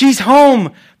 She's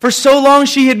home. For so long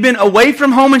she had been away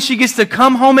from home and she gets to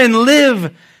come home and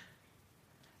live.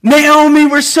 Naomi,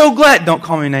 we're so glad. Don't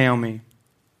call me Naomi.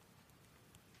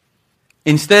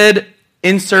 Instead,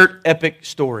 insert epic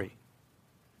story.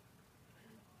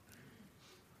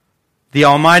 The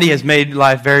Almighty has made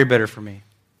life very bitter for me.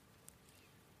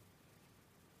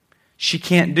 she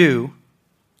can't do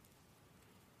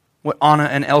what Anna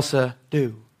and Elsa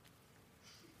do.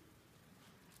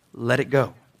 Let it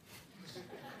go.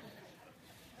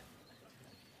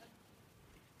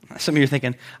 Some of you are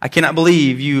thinking, I cannot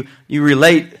believe you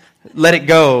relate let it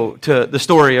go to the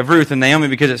story of Ruth and Naomi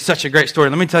because it's such a great story.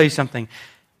 Let me tell you something.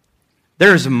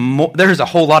 There's a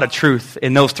whole lot of truth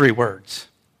in those three words.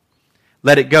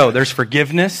 Let it go. There's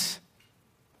forgiveness.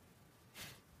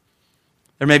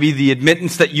 There may be the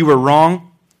admittance that you were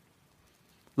wrong.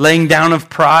 Laying down of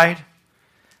pride.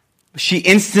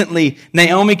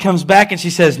 Naomi comes back and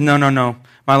she says, no.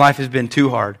 My life has been too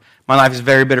hard. My life is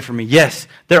very bitter for me. Yes,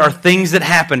 there are things that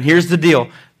happen. Here's the deal.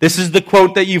 This is the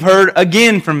quote that you've heard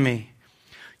again from me.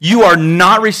 You are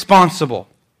not responsible.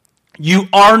 You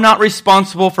are not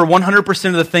responsible for 100%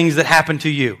 of the things that happen to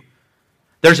you.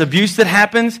 There's abuse that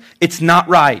happens. It's not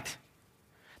right.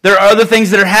 There are other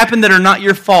things that happen that are not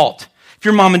your fault. If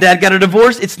your mom and dad got a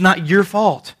divorce, it's not your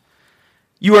fault.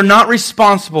 You are not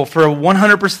responsible for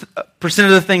 100% of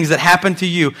the things that happen to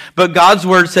you. But God's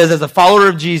word says, as a follower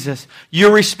of Jesus,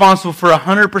 you're responsible for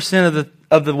 100%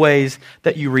 of the ways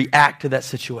that you react to that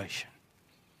situation.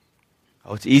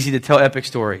 Oh, it's easy to tell epic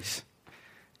stories.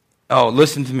 Oh,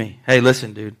 listen to me. Hey,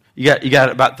 listen, dude. You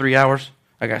got about 3 hours?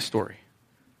 I got a story.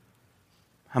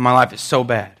 How my life is so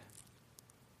bad.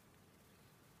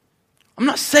 I'm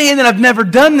not saying that I've never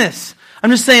done this. I'm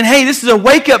just saying, hey, this is a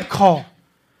wake-up call.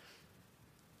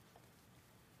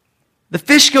 The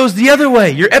fish goes the other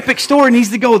way. Your epic story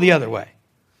needs to go the other way.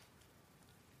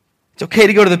 It's okay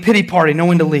to go to the pity party, know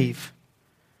when to leave.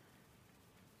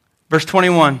 Verse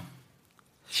 21.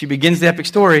 She begins the epic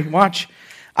story. Watch.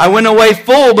 I went away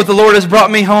full, but the Lord has brought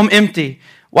me home empty.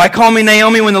 Why call me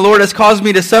Naomi when the Lord has caused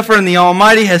me to suffer and the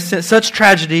Almighty has sent such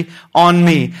tragedy on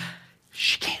me?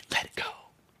 She can't let it go.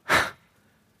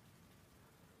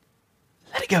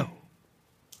 Let it go.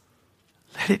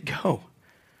 Let it go.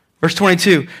 Verse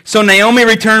 22. So Naomi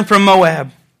returned from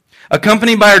Moab,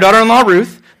 accompanied by her daughter-in-law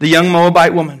Ruth, the young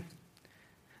Moabite woman.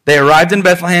 They arrived in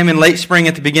Bethlehem in late spring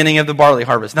at the beginning of the barley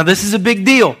harvest. Now this is a big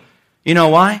deal. You know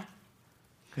why?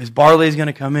 Because barley is going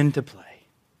to come into play.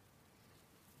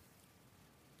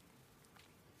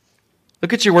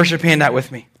 Look at your worship handout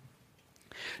with me.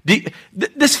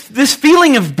 This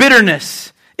feeling of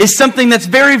bitterness is something that's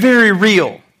very, very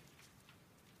real.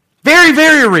 Very,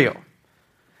 very real.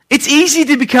 It's easy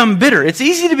to become bitter. It's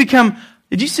easy to become...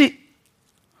 Did you see...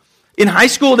 In high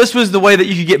school, this was the way that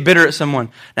you could get bitter at someone.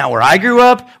 Now, where I grew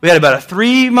up, we had about a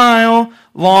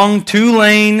 3-mile-long,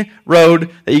 2-lane road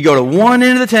that you go to one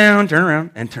end of the town, turn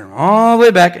around, and turn all the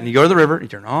way back, and you go to the river, and you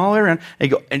turn all the way around,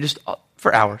 and you go, and just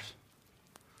for hours.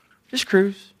 Just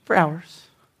cruise for hours.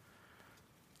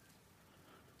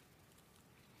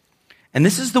 And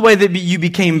this is the way that you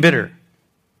became bitter.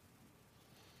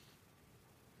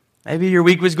 Maybe your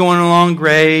week was going along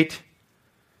great.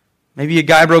 Maybe a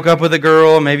guy broke up with a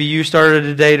girl. Maybe you started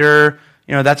to date her.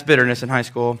 You know, that's bitterness in high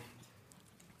school.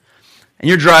 And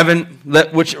you're driving,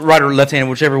 right or left-handed,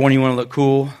 whichever one you want to look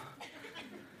cool.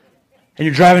 And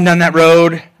you're driving down that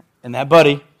road, and that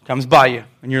buddy comes by you.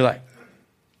 And you're like,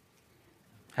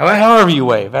 however you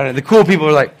wave. The cool people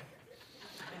are like,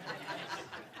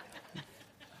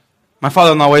 my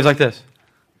father-in-law waves like this.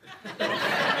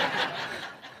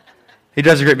 He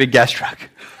drives a great big gas truck.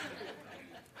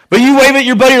 But you wave at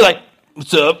your buddy, you're like,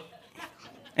 what's up?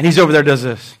 And he's over there, does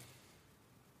this.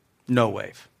 No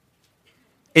wave.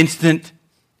 Instant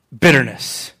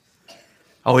bitterness.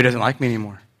 Oh, he doesn't like me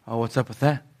anymore. Oh, what's up with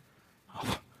that?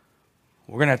 Oh,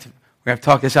 we're gonna have to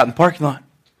talk this out in the parking lot.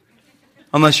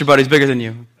 Unless your buddy's bigger than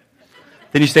you.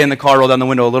 Then you stay in the car, roll down the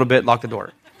window a little bit, lock the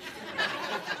door.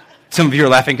 Some of you are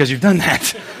laughing because you've done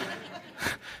that.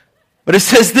 But it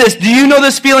says this, do you know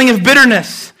this feeling of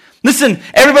bitterness? Listen,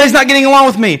 everybody's not getting along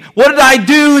with me. What did I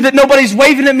do that nobody's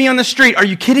waving at me on the street? Are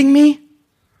you kidding me?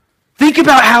 Think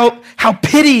about how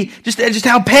petty, just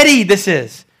how petty this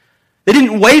is. They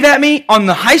didn't wave at me on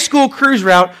the high school cruise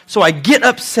route, so I get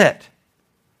upset.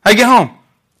 I get home.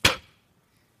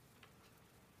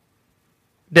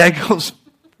 Dad goes,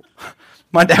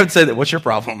 my dad would say that, what's your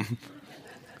problem?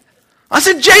 I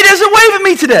said, Jay doesn't wave at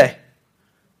me today.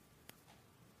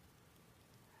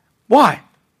 Why?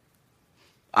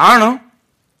 I don't know.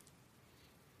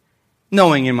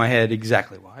 Knowing in my head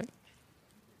exactly why.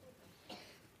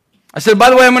 I said, by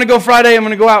the way, I'm going to go Friday. I'm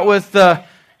going to go out with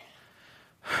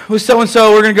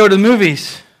so-and-so. We're going to go to the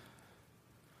movies.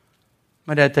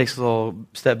 My dad takes a little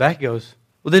step back. He goes,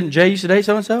 well, didn't Jay used to date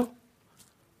so-and-so?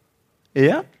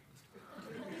 Yeah.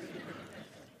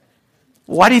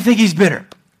 Why do you think he's bitter?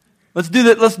 Let's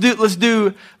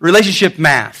do relationship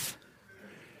math.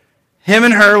 Him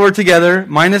and her were together,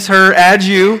 minus her, add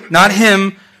you, not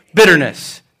him,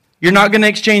 bitterness. You're not going to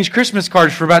exchange Christmas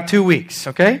cards for about 2 weeks,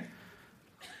 okay?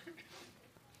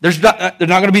 They're not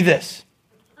going to be this.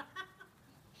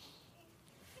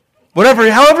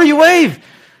 Whatever, however you wave.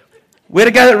 We had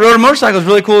a guy that rode a motorcycle. It was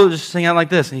really cool. Just sing out like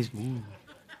this. And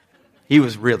he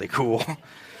was really cool.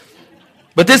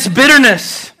 But this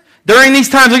bitterness, during these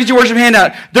times, look at your worship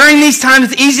handout. During these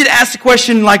times, it's easy to ask the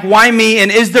question like, why me?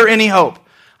 And is there any hope?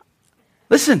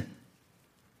 Listen,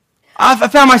 I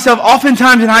found myself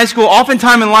oftentimes in high school,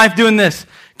 oftentimes in life doing this.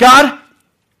 God,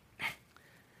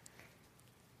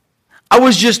 I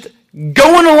was just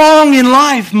going along in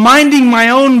life, minding my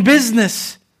own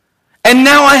business. And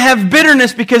now I have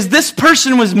bitterness because this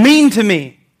person was mean to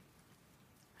me.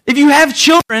 If you have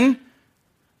children,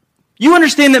 you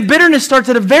understand that bitterness starts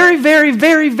at a very, very,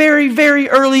 very, very, very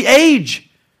early age.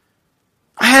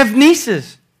 I have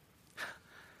nieces.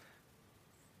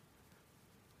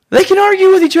 They can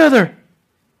argue with each other.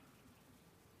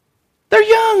 They're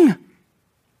young.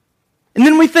 And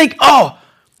then we think, oh,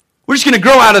 we're just going to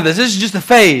grow out of this. This is just a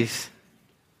phase.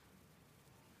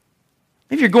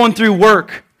 Maybe you're going through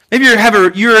work. Maybe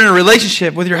you're in a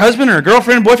relationship with your husband or a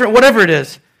girlfriend, boyfriend, whatever it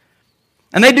is.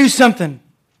 And they do something.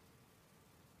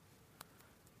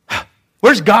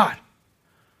 Where's God?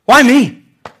 Why me?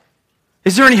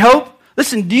 Is there any hope?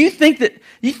 Listen, do you think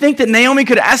that Naomi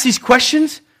could ask these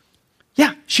questions?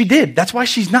 Yeah, she did. That's why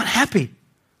she's not happy.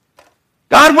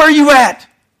 God, where are you at?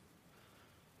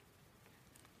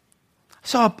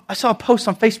 I saw a post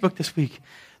on Facebook this week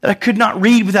that I could not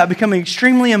read without becoming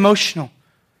extremely emotional.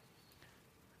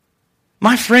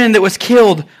 My friend that was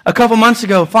killed a couple months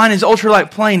ago flying his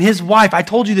ultralight plane, his wife, I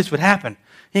told you this would happen.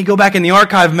 You can go back in the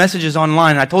archive messages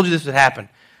online. I told you this would happen.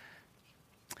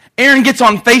 Erin gets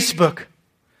on Facebook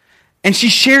and she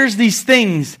shares these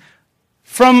things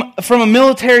from a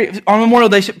military, on Memorial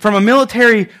Day, from a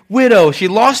military widow. She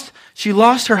lost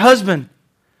her husband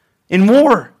in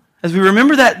war, as we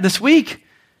remember that this week.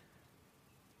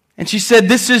 And she said,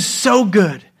 this is so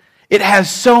good. It has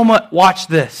so much, watch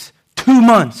this, 2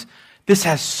 months. This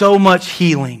has so much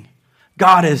healing.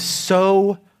 God is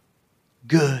so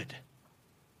good.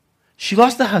 She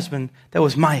lost a husband that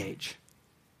was my age.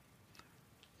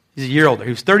 He's a year older.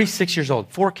 He was 36 years old,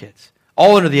 4 kids,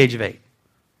 all under the age of 8.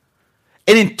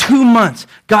 And in 2 months,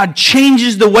 God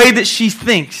changes the way that she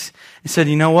thinks and said,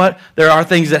 you know what? There are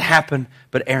things that happen,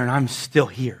 but Erin, I'm still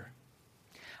here.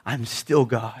 I'm still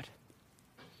God.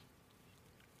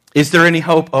 Is there any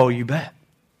hope? Oh, you bet.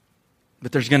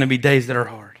 But there's going to be days that are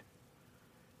hard.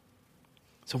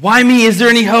 So why me? Is there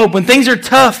any hope? When things are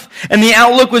tough and the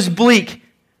outlook was bleak,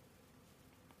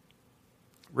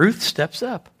 Ruth steps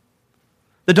up.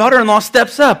 The daughter-in-law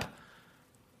steps up.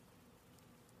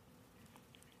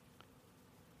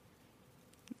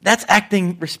 That's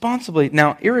acting responsibly.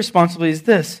 Now, irresponsibly is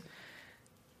this.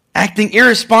 Acting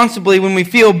irresponsibly when we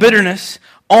feel bitterness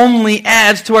only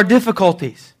adds to our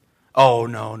difficulties. Oh,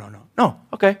 no. No,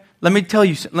 okay. Let me tell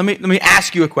you, let me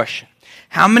ask you a question.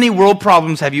 How many world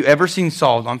problems have you ever seen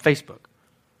solved on Facebook?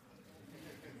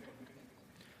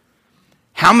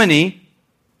 How many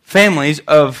families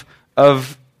of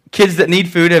kids that need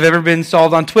food have ever been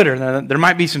solved on Twitter? Now, there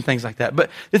might be some things like that.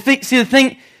 But the thing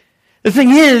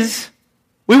is,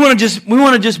 we want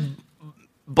to just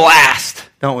blast,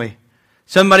 don't we?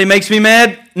 Somebody makes me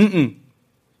mad?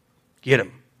 Get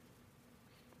him.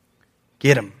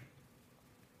 Get him.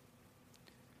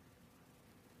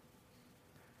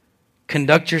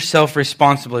 Conduct yourself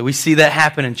responsibly. We see that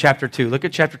happen in chapter 2. Look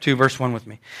at chapter 2, verse 1 with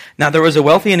me. Now there was a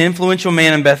wealthy and influential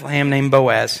man in Bethlehem named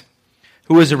Boaz,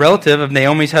 who was a relative of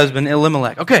Naomi's husband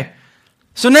Elimelech. Okay,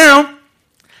 so now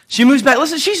she moves back.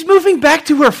 Listen, she's moving back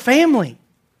to her family.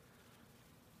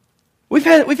 We've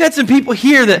had some people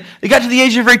here that they got to the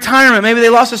age of retirement. Maybe they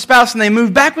lost a spouse and they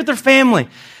moved back with their family.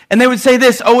 And they would say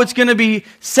this, oh, it's going to be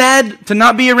sad to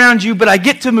not be around you, but I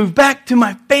get to move back to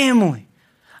my family.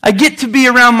 I get to be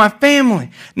around my family.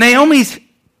 Naomi's,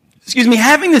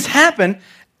 having this happen,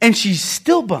 and she's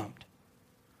still bummed.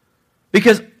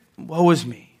 Because, woe is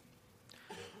me.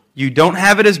 You don't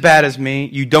have it as bad as me.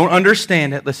 You don't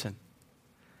understand it. Listen,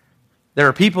 there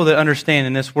are people that understand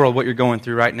in this world what you're going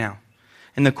through right now.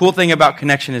 And the cool thing about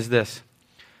connection is this.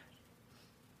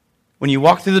 When you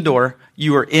walk through the door,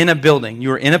 you are in a building,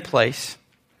 you are in a place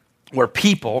where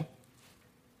people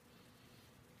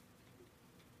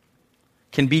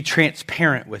can be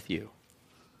transparent with you.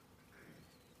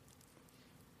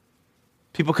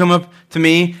 People come up to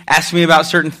me, ask me about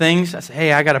certain things. I say,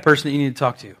 hey, I got a person that you need to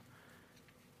talk to.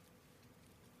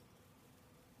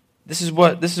 This is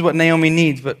what Naomi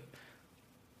needs, but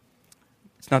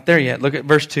it's not there yet. Look at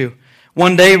verse 2.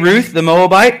 One day, Ruth, the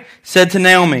Moabite, said to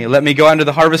Naomi, "Let me go out into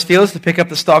the harvest fields to pick up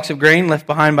the stalks of grain left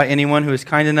behind by anyone who is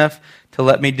kind enough to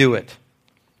let me do it."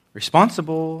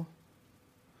 Responsible.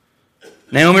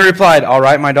 Naomi replied, "All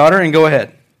right, my daughter, and go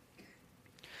ahead."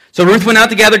 So Ruth went out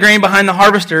to gather grain behind the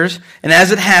harvesters, and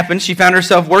as it happened, she found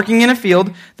herself working in a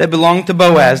field that belonged to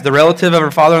Boaz, the relative of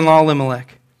her father-in-law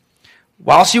Elimelech.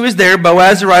 While she was there,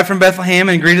 Boaz arrived from Bethlehem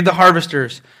and greeted the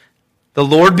harvesters. "The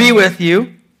Lord be with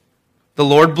you. The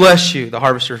Lord bless you," the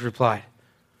harvesters replied.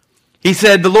 He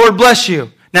said, "The Lord bless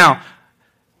you." Now,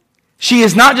 she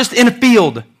is not just in a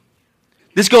field.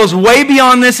 This goes way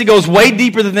beyond this. It goes way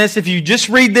deeper than this. If you just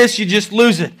read this, you just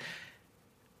lose it.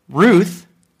 Ruth,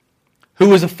 who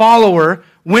was a follower,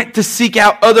 went to seek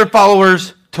out other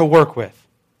followers to work with.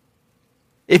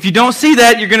 If you don't see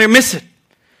that, you're going to miss it.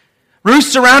 Ruth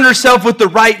surrounded herself with the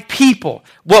right people.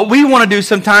 What we want to do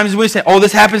sometimes is we say, "Oh,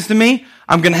 this happens to me.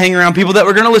 I'm going to hang around people that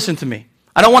are going to listen to me."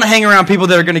 I don't want to hang around people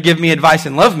that are going to give me advice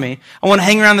and love me. I want to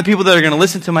hang around the people that are going to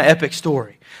listen to my epic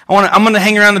story. I'm going to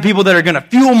hang around the people that are going to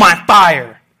fuel my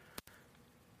fire.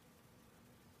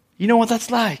 You know what that's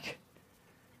like?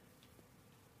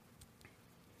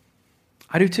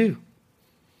 I do too.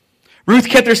 Ruth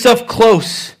kept herself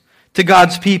close to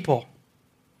God's people.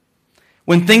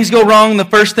 When things go wrong, the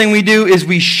first thing we do is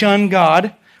we shun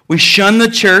God. We shun the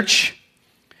church.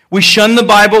 We shun the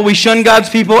Bible. We shun God's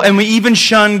people. And we even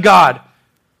shun God.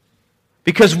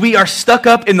 Because we are stuck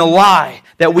up in the lie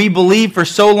that we believe for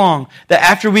so long that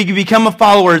after we become a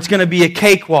follower, it's going to be a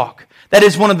cakewalk. That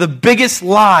is one of the biggest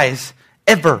lies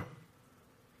ever.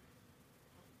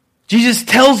 Jesus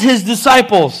tells his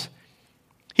disciples,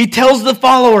 he tells the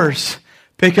followers,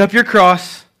 "Pick up your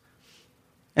cross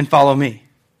and follow me."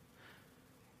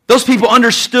 Those people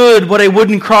understood what a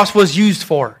wooden cross was used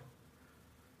for.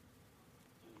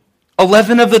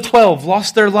 11 of the 12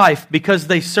 lost their life because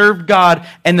they served God,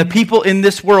 and the people in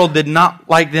this world did not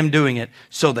like them doing it,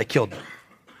 so they killed them.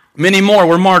 Many more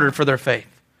were martyred for their faith.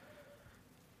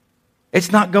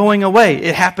 It's not going away.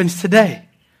 It happens today.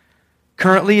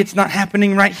 Currently, it's not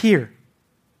happening right here.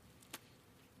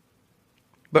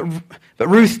 But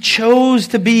Ruth chose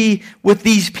to be with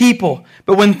these people.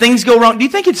 But when things go wrong, do you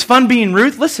think it's fun being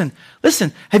Ruth? Listen.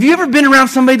 Have you ever been around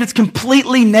somebody that's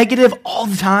completely negative all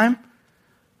the time?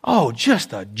 Oh,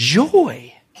 just a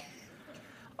joy.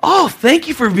 Oh, thank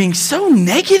you for being so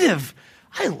negative.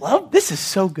 This is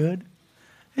so good.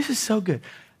 This is so good.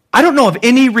 I don't know of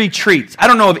any retreats. I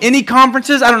don't know of any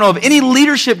conferences. I don't know of any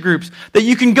leadership groups that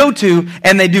you can go to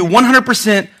and they do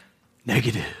 100%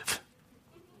 negative.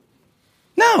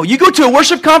 No, you go to a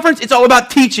worship conference, it's all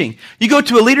about teaching. You go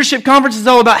to a leadership conference, it's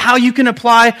all about how you can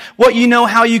apply what you know,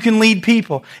 how you can lead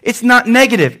people. It's not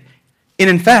negative. And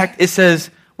in fact, it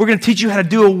says, we're going to teach you how to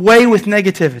do away with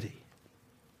negativity.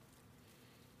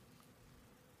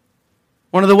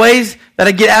 One of the ways that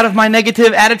I get out of my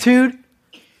negative attitude,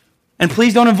 and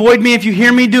please don't avoid me if you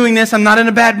hear me doing this, I'm not in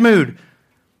a bad mood,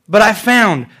 but I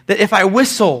found that if I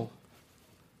whistle,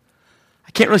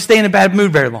 I can't really stay in a bad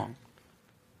mood very long.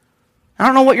 I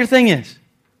don't know what your thing is.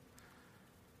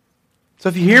 So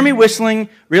if you hear me whistling,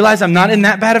 realize I'm not in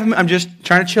that bad of a mood, I'm just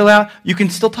trying to chill out, you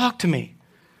can still talk to me.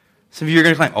 Some of you are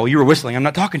going to claim, "Oh, you were whistling, I'm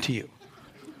not talking to you."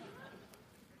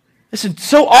 Listen,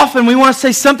 so often we want to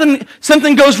say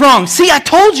something goes wrong. "See, I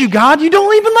told you, God, you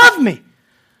don't even love me."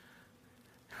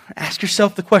 Ask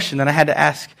yourself the question that I had to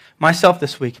ask myself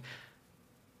this week.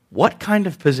 What kind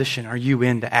of position are you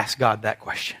in to ask God that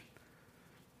question?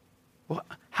 Well,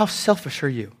 how selfish are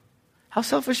you? How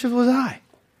selfish was I?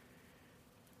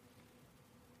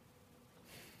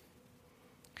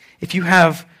 If you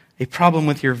have a problem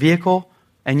with your vehicle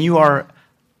and you are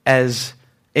as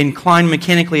inclined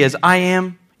mechanically as I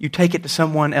am, you take it to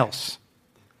someone else.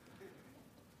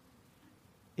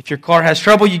 If your car has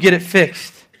trouble, you get it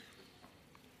fixed.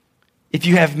 If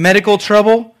you have medical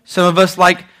trouble, some of us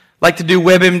like to do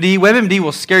WebMD. WebMD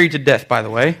will scare you to death, by the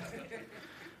way.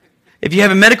 If you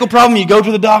have a medical problem, you go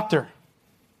to the doctor.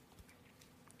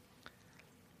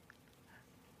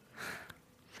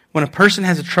 When a person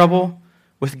has a trouble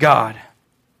with God,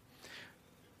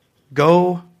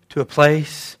 go to a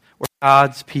place where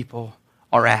God's people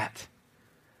are at.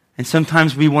 And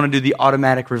sometimes we want to do the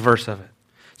automatic reverse of it.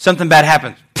 Something bad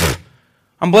happens.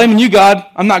 I'm blaming you, God.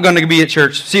 I'm not going to be at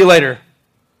church. See you later.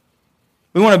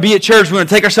 We want to be at church. We want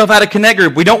to take ourselves out of Connect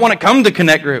Group. We don't want to come to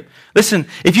Connect Group. Listen,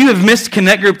 if you have missed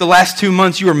Connect Group the last 2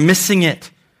 months, you are missing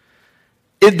it.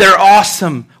 They're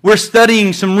awesome. We're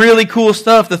studying some really cool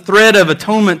stuff, the thread of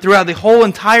atonement throughout the whole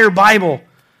entire Bible.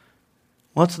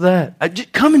 What's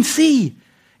that? Come and see.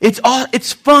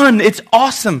 It's fun. It's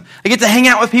awesome. I get to hang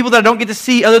out with people that I don't get to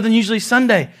see other than usually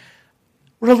Sunday.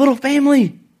 We're a little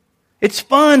family. It's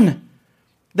fun.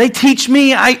 They teach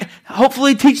me. I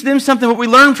hopefully teach them something, but we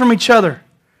learn from each other.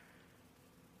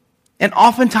 And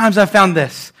oftentimes I found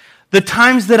this. The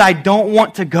times that I don't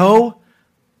want to go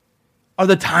are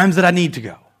the times that I need to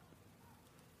go.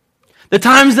 The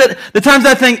times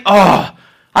I think, oh,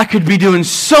 I could be doing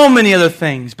so many other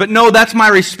things. But no, that's my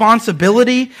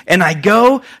responsibility, and I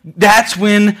go. That's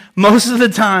when most of the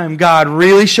time God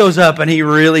really shows up and He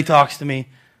really talks to me.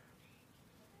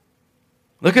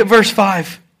 Look at verse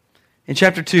 5 in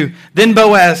chapter 2. Then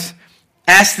Boaz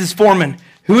asked his foreman,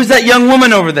 who is that young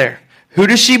woman over there? Who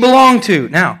does she belong to?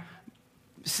 Now,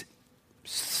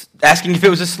 asking if it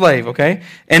was a slave, okay?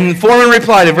 And the foreman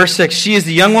replied in verse 6, she is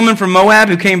the young woman from Moab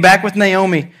who came back with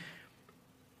Naomi.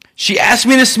 She asked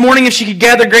me this morning if she could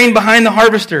gather grain behind the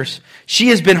harvesters. She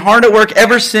has been hard at work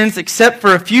ever since, except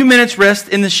for a few minutes rest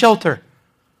in the shelter.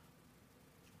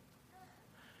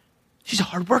 She's a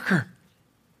hard worker.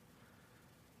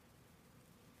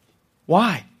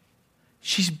 Why?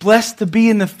 She's blessed to be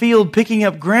in the field picking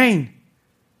up grain.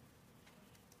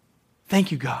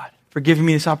 Thank you, God, for giving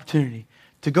me this opportunity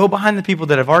to go behind the people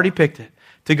that have already picked it,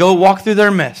 to go walk through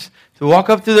their mess, to walk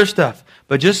up through their stuff,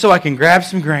 but just so I can grab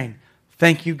some grain.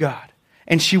 Thank you, God.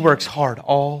 And she works hard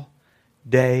all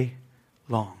day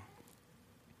long.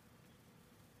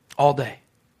 All day.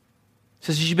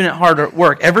 Says she's been at hard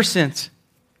work ever since.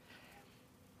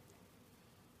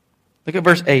 Look at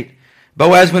verse 8.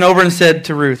 Boaz went over and said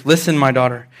to Ruth, listen, my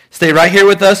daughter, stay right here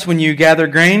with us when you gather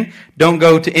grain. Don't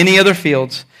go to any other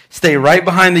fields. Stay right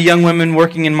behind the young women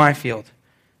working in my field.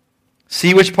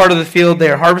 See which part of the field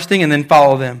they are harvesting and then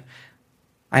follow them.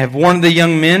 I have warned the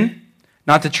young men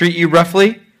not to treat you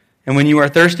roughly, and when you are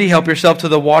thirsty, help yourself to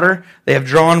the water they have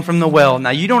drawn from the well.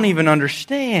 Now, you don't even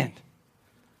understand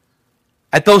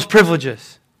at those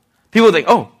privileges. People think,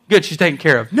 oh, good, she's taken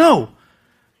care of. No.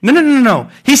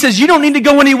 He says, you don't need to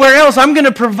go anywhere else. I'm going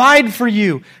to provide for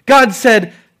you. God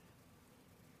said,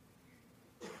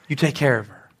 you take care of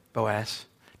her, Boaz.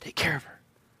 Take care of her.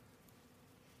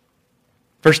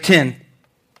 Verse 10.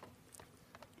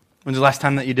 When's the last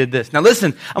time that you did this? Now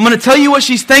listen, I'm going to tell you what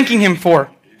she's thanking him for.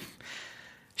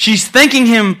 She's thanking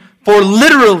him for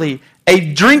literally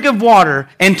a drink of water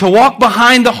and to walk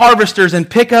behind the harvesters and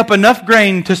pick up enough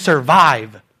grain to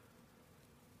survive.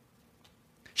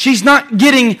 She's not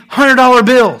getting $100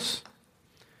 bills.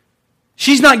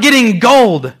 She's not getting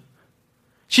gold.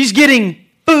 She's getting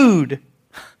food.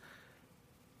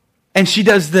 And she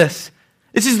does this.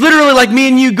 This is literally like me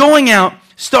and you going out,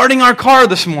 starting our car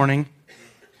this morning,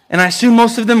 and I assume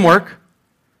most of them work.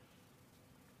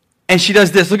 And she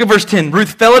does this. Look at verse 10.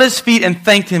 Ruth fell at his feet and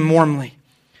thanked him warmly.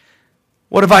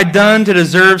 What have I done to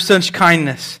deserve such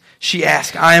kindness? She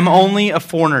asked. I am only a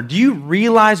foreigner. Do you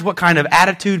realize what kind of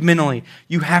attitude mentally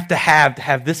you have to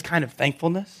have this kind of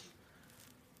thankfulness?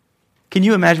 Can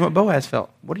you imagine what Boaz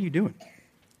felt? What are you doing?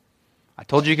 I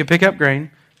told you could pick up grain.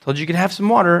 Told you could have some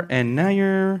water. And now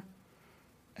you're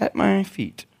at my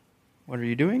feet. What are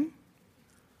you doing?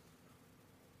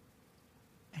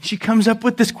 And she comes up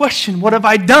with this question. What have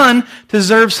I done to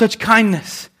deserve such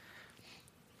kindness?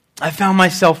 I found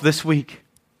myself this week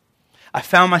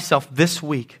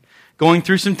going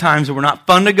through some times that were not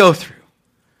fun to go through.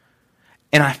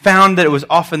 And I found that it was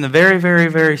often the very, very,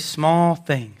 very small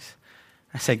things.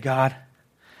 I said, God,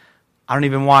 I don't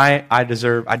even why I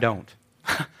don't.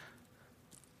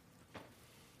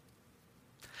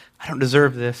 I don't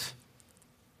deserve this,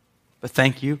 but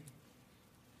thank you.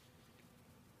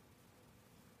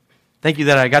 Thank you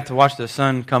that I got to watch the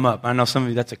sun come up. I know some of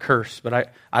you that's a curse,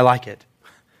 but I like it.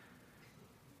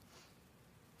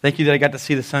 Thank you that I got to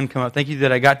see the sun come up. Thank you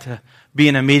that I got to be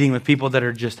in a meeting with people that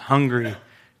are just hungry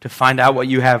to find out what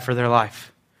you have for their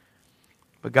life.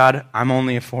 But God, I'm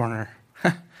only a foreigner.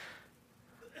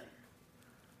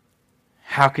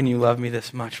 How can you love me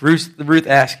this much? Ruth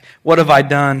asked, what have I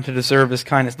done to deserve this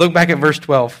kindness? Look back at verse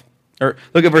 12. Or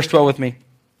look at verse 12 with me.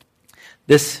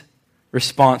 This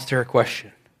response to her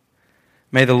question.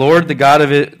 May the Lord, the God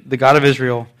of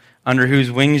Israel, under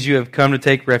whose wings you have come to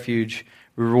take refuge,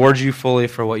 reward you fully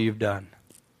for what you've done.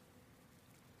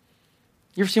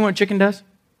 You ever seen what a chicken does?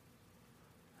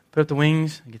 Put up the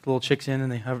wings, get the little chicks in,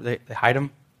 and they hide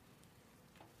them.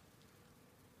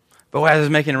 Boaz is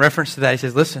making a reference to that. He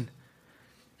says, listen,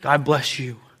 God bless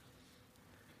you.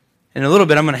 In a little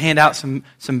bit, I'm going to hand out some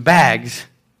bags,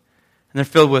 and they're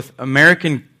filled with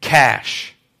American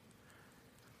cash.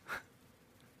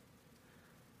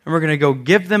 And we're going to go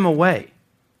give them away.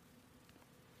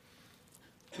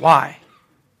 Why?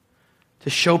 To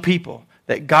show people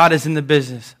that God is in the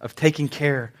business of taking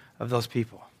care of those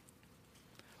people.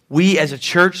 We as a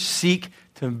church seek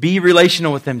to be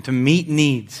relational with them, to meet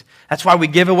needs. That's why we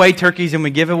give away turkeys and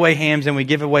we give away hams and we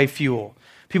give away fuel.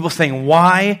 People saying,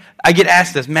 why? I get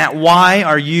asked this, Matt, why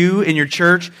are you in your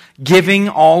church giving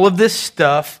all of this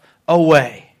stuff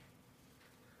away?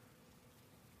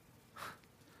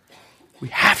 We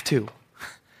have to.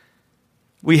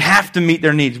 We have to meet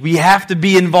their needs. We have to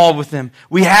be involved with them.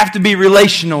 We have to be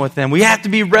relational with them. We have to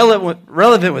be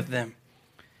relevant with them.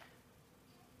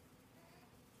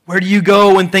 Where do you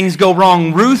go when things go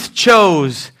wrong? Ruth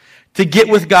chose to get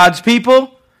with God's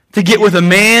people, to get with a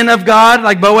man of God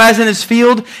like Boaz in his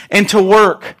field, and to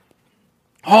work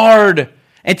hard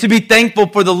and to be thankful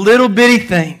for the little bitty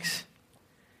things.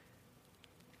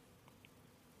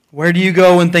 Where do you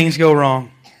go when things go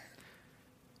wrong?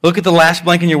 Look at the last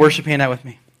blank in your worship handout with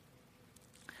me.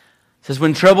 It says,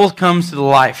 when trouble comes to the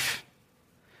life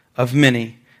of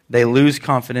many, they lose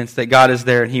confidence that God is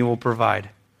there and He will provide.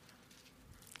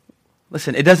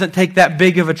 Listen, it doesn't take that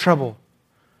big of a trouble.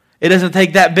 It doesn't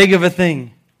take that big of a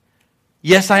thing.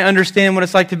 Yes, I understand what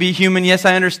it's like to be human. Yes,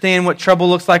 I understand what trouble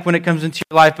looks like when it comes into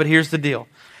your life, but here's the deal.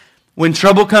 When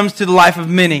trouble comes to the life of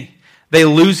many, they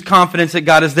lose confidence that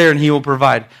God is there and He will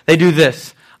provide. They do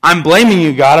this. I'm blaming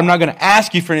you, God. I'm not going to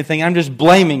ask you for anything. I'm just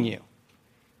blaming you.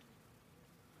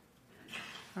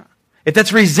 If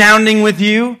that's resounding with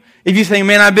you, if you think,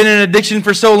 man, I've been in addiction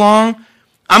for so long,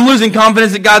 I'm losing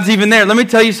confidence that God's even there. Let me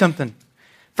tell you something.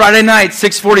 Friday night,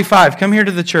 6:45, come here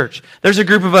to the church. There's a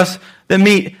group of us that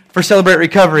meet for Celebrate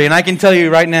Recovery, and I can tell you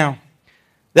right now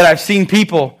that I've seen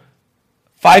people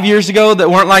 5 years ago that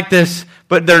weren't like this,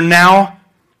 but they're now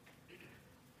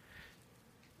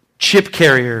chip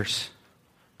carriers,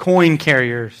 coin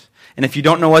carriers. And if you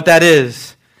don't know what that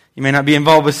is, you may not be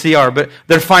involved with CR, but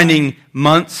they're finding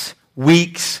months,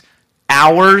 weeks,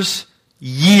 hours,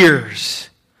 years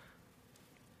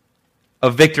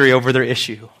of victory over their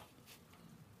issue.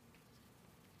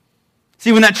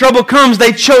 See, when that trouble comes,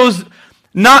 they chose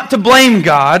not to blame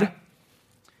God,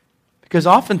 because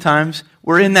oftentimes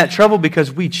we're in that trouble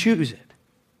because we choose it.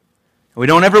 We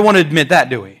don't ever want to admit that,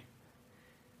 do we?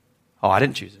 Oh, I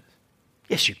didn't choose it.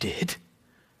 Yes, you did.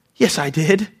 Yes, I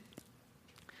did.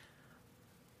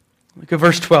 Look at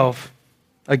verse 12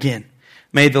 again.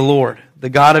 May the Lord, the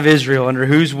God of Israel, under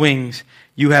whose wings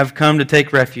you have come to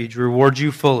take refuge, reward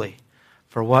you fully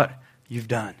for what you've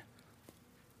done.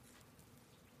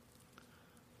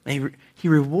 May He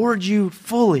reward you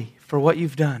fully for what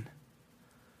you've done.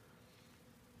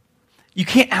 You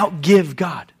can't outgive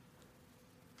God.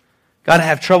 God, I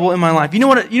have trouble in my life. You know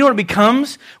what it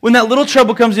becomes? When that little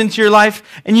trouble comes into your life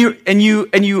and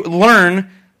you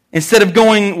learn, instead of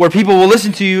going where people will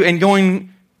listen to you and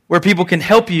going where people can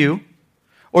help you,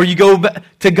 or you go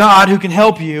to God who can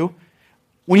help you,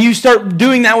 when you start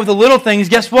doing that with the little things,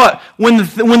 guess what? When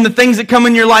the things that come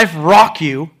in your life rock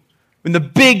you, when the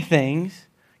big things,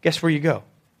 guess where you go?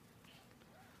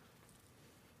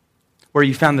 Where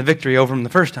you found the victory over them the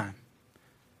first time.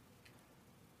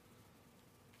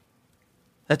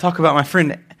 I talk about my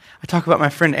friend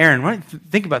Erin. Why don't you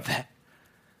think about that?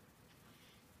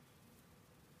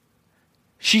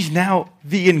 She's now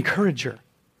the encourager.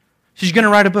 She's going to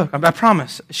write a book. I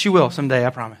promise. She will someday,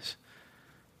 I promise.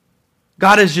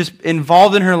 God is just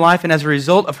involved in her life, and as a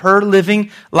result of her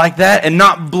living like that and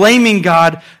not blaming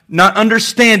God, not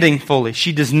understanding fully.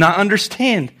 She does not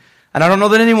understand. And I don't know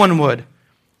that anyone would.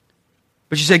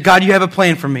 But she said, God, you have a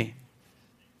plan for me.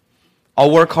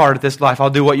 I'll work hard at this life. I'll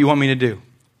do what you want me to do.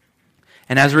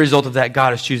 And as a result of that,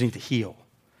 God is choosing to heal.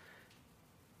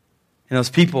 And those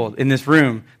people in this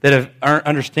room that aren't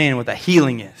understanding what that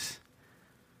healing is,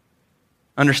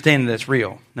 understand that it's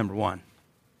real, number one.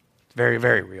 It's very,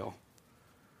 very real.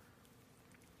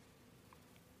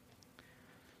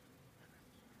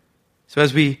 So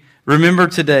as we remember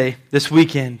today, this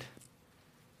weekend,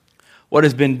 what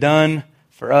has been done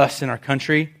for us in our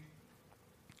country,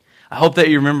 I hope that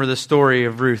you remember the story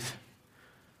of Ruth.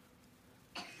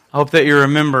 I hope that you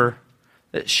remember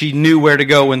that she knew where to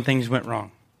go when things went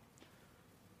wrong.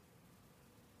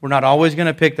 We're not always going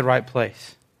to pick the right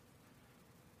place.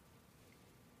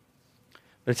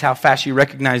 But it's how fast you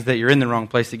recognize that you're in the wrong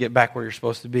place to get back where you're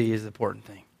supposed to be is the important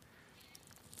thing.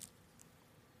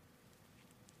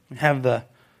 Have the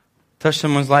Touch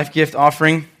Someone's Life gift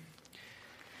offering.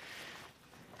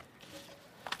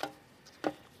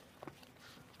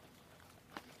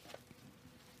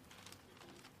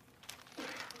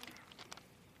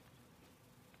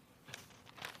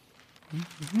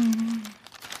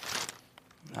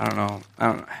 I don't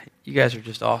know. You guys are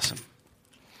just awesome.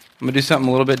 I'm going to do something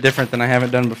a little bit different than I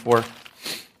haven't done before.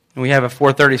 And we have a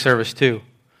 4:30 service too.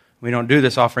 We don't do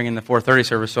this offering in the 4:30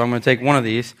 service, so I'm going to take one of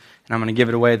these and I'm going to give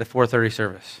it away at the 4:30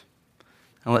 service.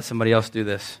 I'll let somebody else do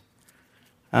this.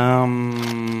 How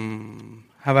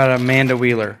about Amanda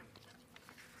Wheeler?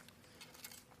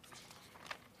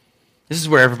 This is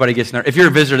where everybody gets nervous. If you're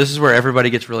a visitor, this is where everybody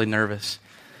gets really nervous.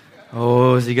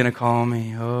 Oh, is he going to call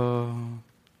me? Oh.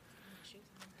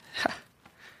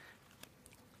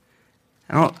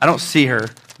 I don't see her.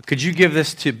 Could you give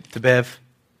this to Bev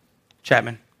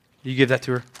Chapman? Did you give that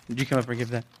to her? Did you come up and give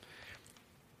that?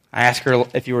 I asked her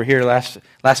if you were here last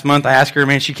month. I asked her,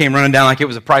 man, she came running down like it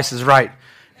was a Price is Right.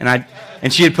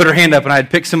 And she had put her hand up, and I had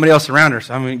picked somebody else around her,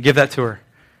 so I'm going to give that to her.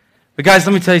 But guys,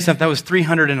 let me tell you something. That was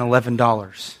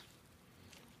 $311.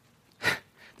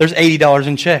 There's $80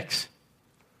 in checks.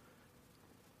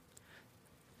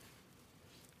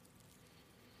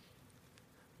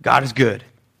 God is good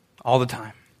all the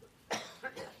time.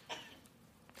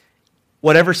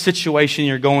 Whatever situation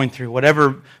you're going through,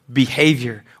 whatever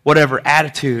behavior, whatever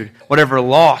attitude, whatever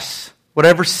loss,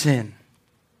 whatever sin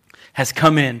has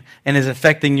come in and is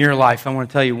affecting your life, I want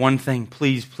to tell you one thing.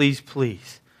 Please, please,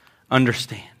 please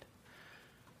understand.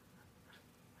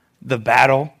 The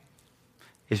battle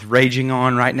is raging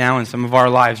on right now in some of our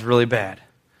lives really bad.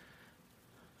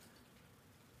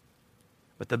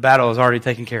 But the battle is already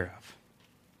taken care of.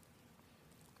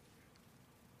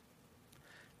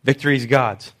 Victory is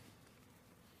God's.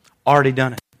 Already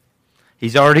done it.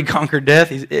 He's already conquered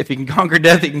death. If he can conquer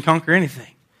death, he can conquer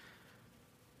anything.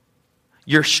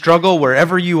 Your struggle,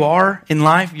 wherever you are in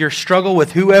life, your struggle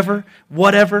with whoever,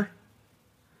 whatever,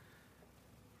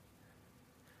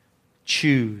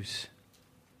 choose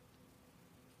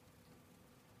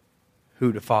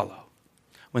who to follow.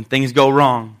 When things go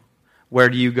wrong, where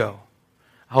do you go?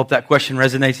 I hope that question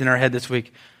resonates in our head this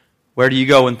week. Where do you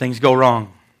go when things go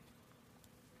wrong?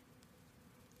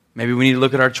 Maybe we need to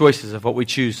look at our choices of what we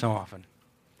choose so often.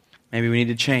 Maybe we need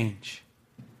to change.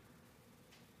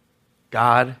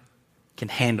 God can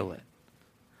handle it.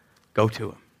 Go to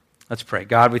Him. Let's pray.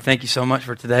 God, we thank you so much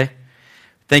for today.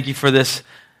 Thank you for this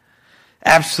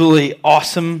absolutely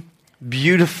awesome,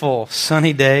 beautiful,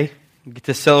 sunny day. We get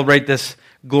to celebrate this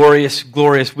glorious,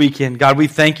 glorious weekend. God, we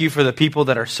thank you for the people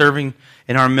that are serving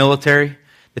in our military,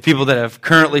 the people that have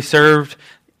currently served,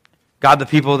 God, the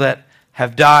people that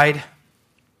have died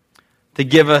to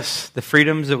give us the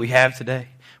freedoms that we have today.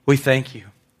 We thank you.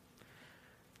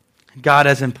 God,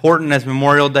 as important as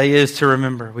Memorial Day is to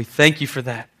remember, we thank you for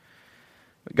that.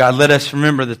 But God, let us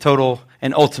remember the total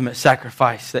and ultimate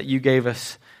sacrifice that you gave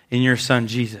us in your Son,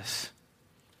 Jesus,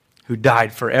 who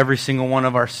died for every single one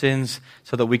of our sins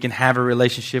so that we can have a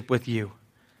relationship with you,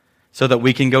 so that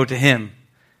we can go to Him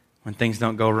when things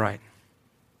don't go right.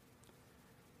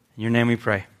 In your name we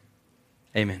pray.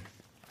 Amen.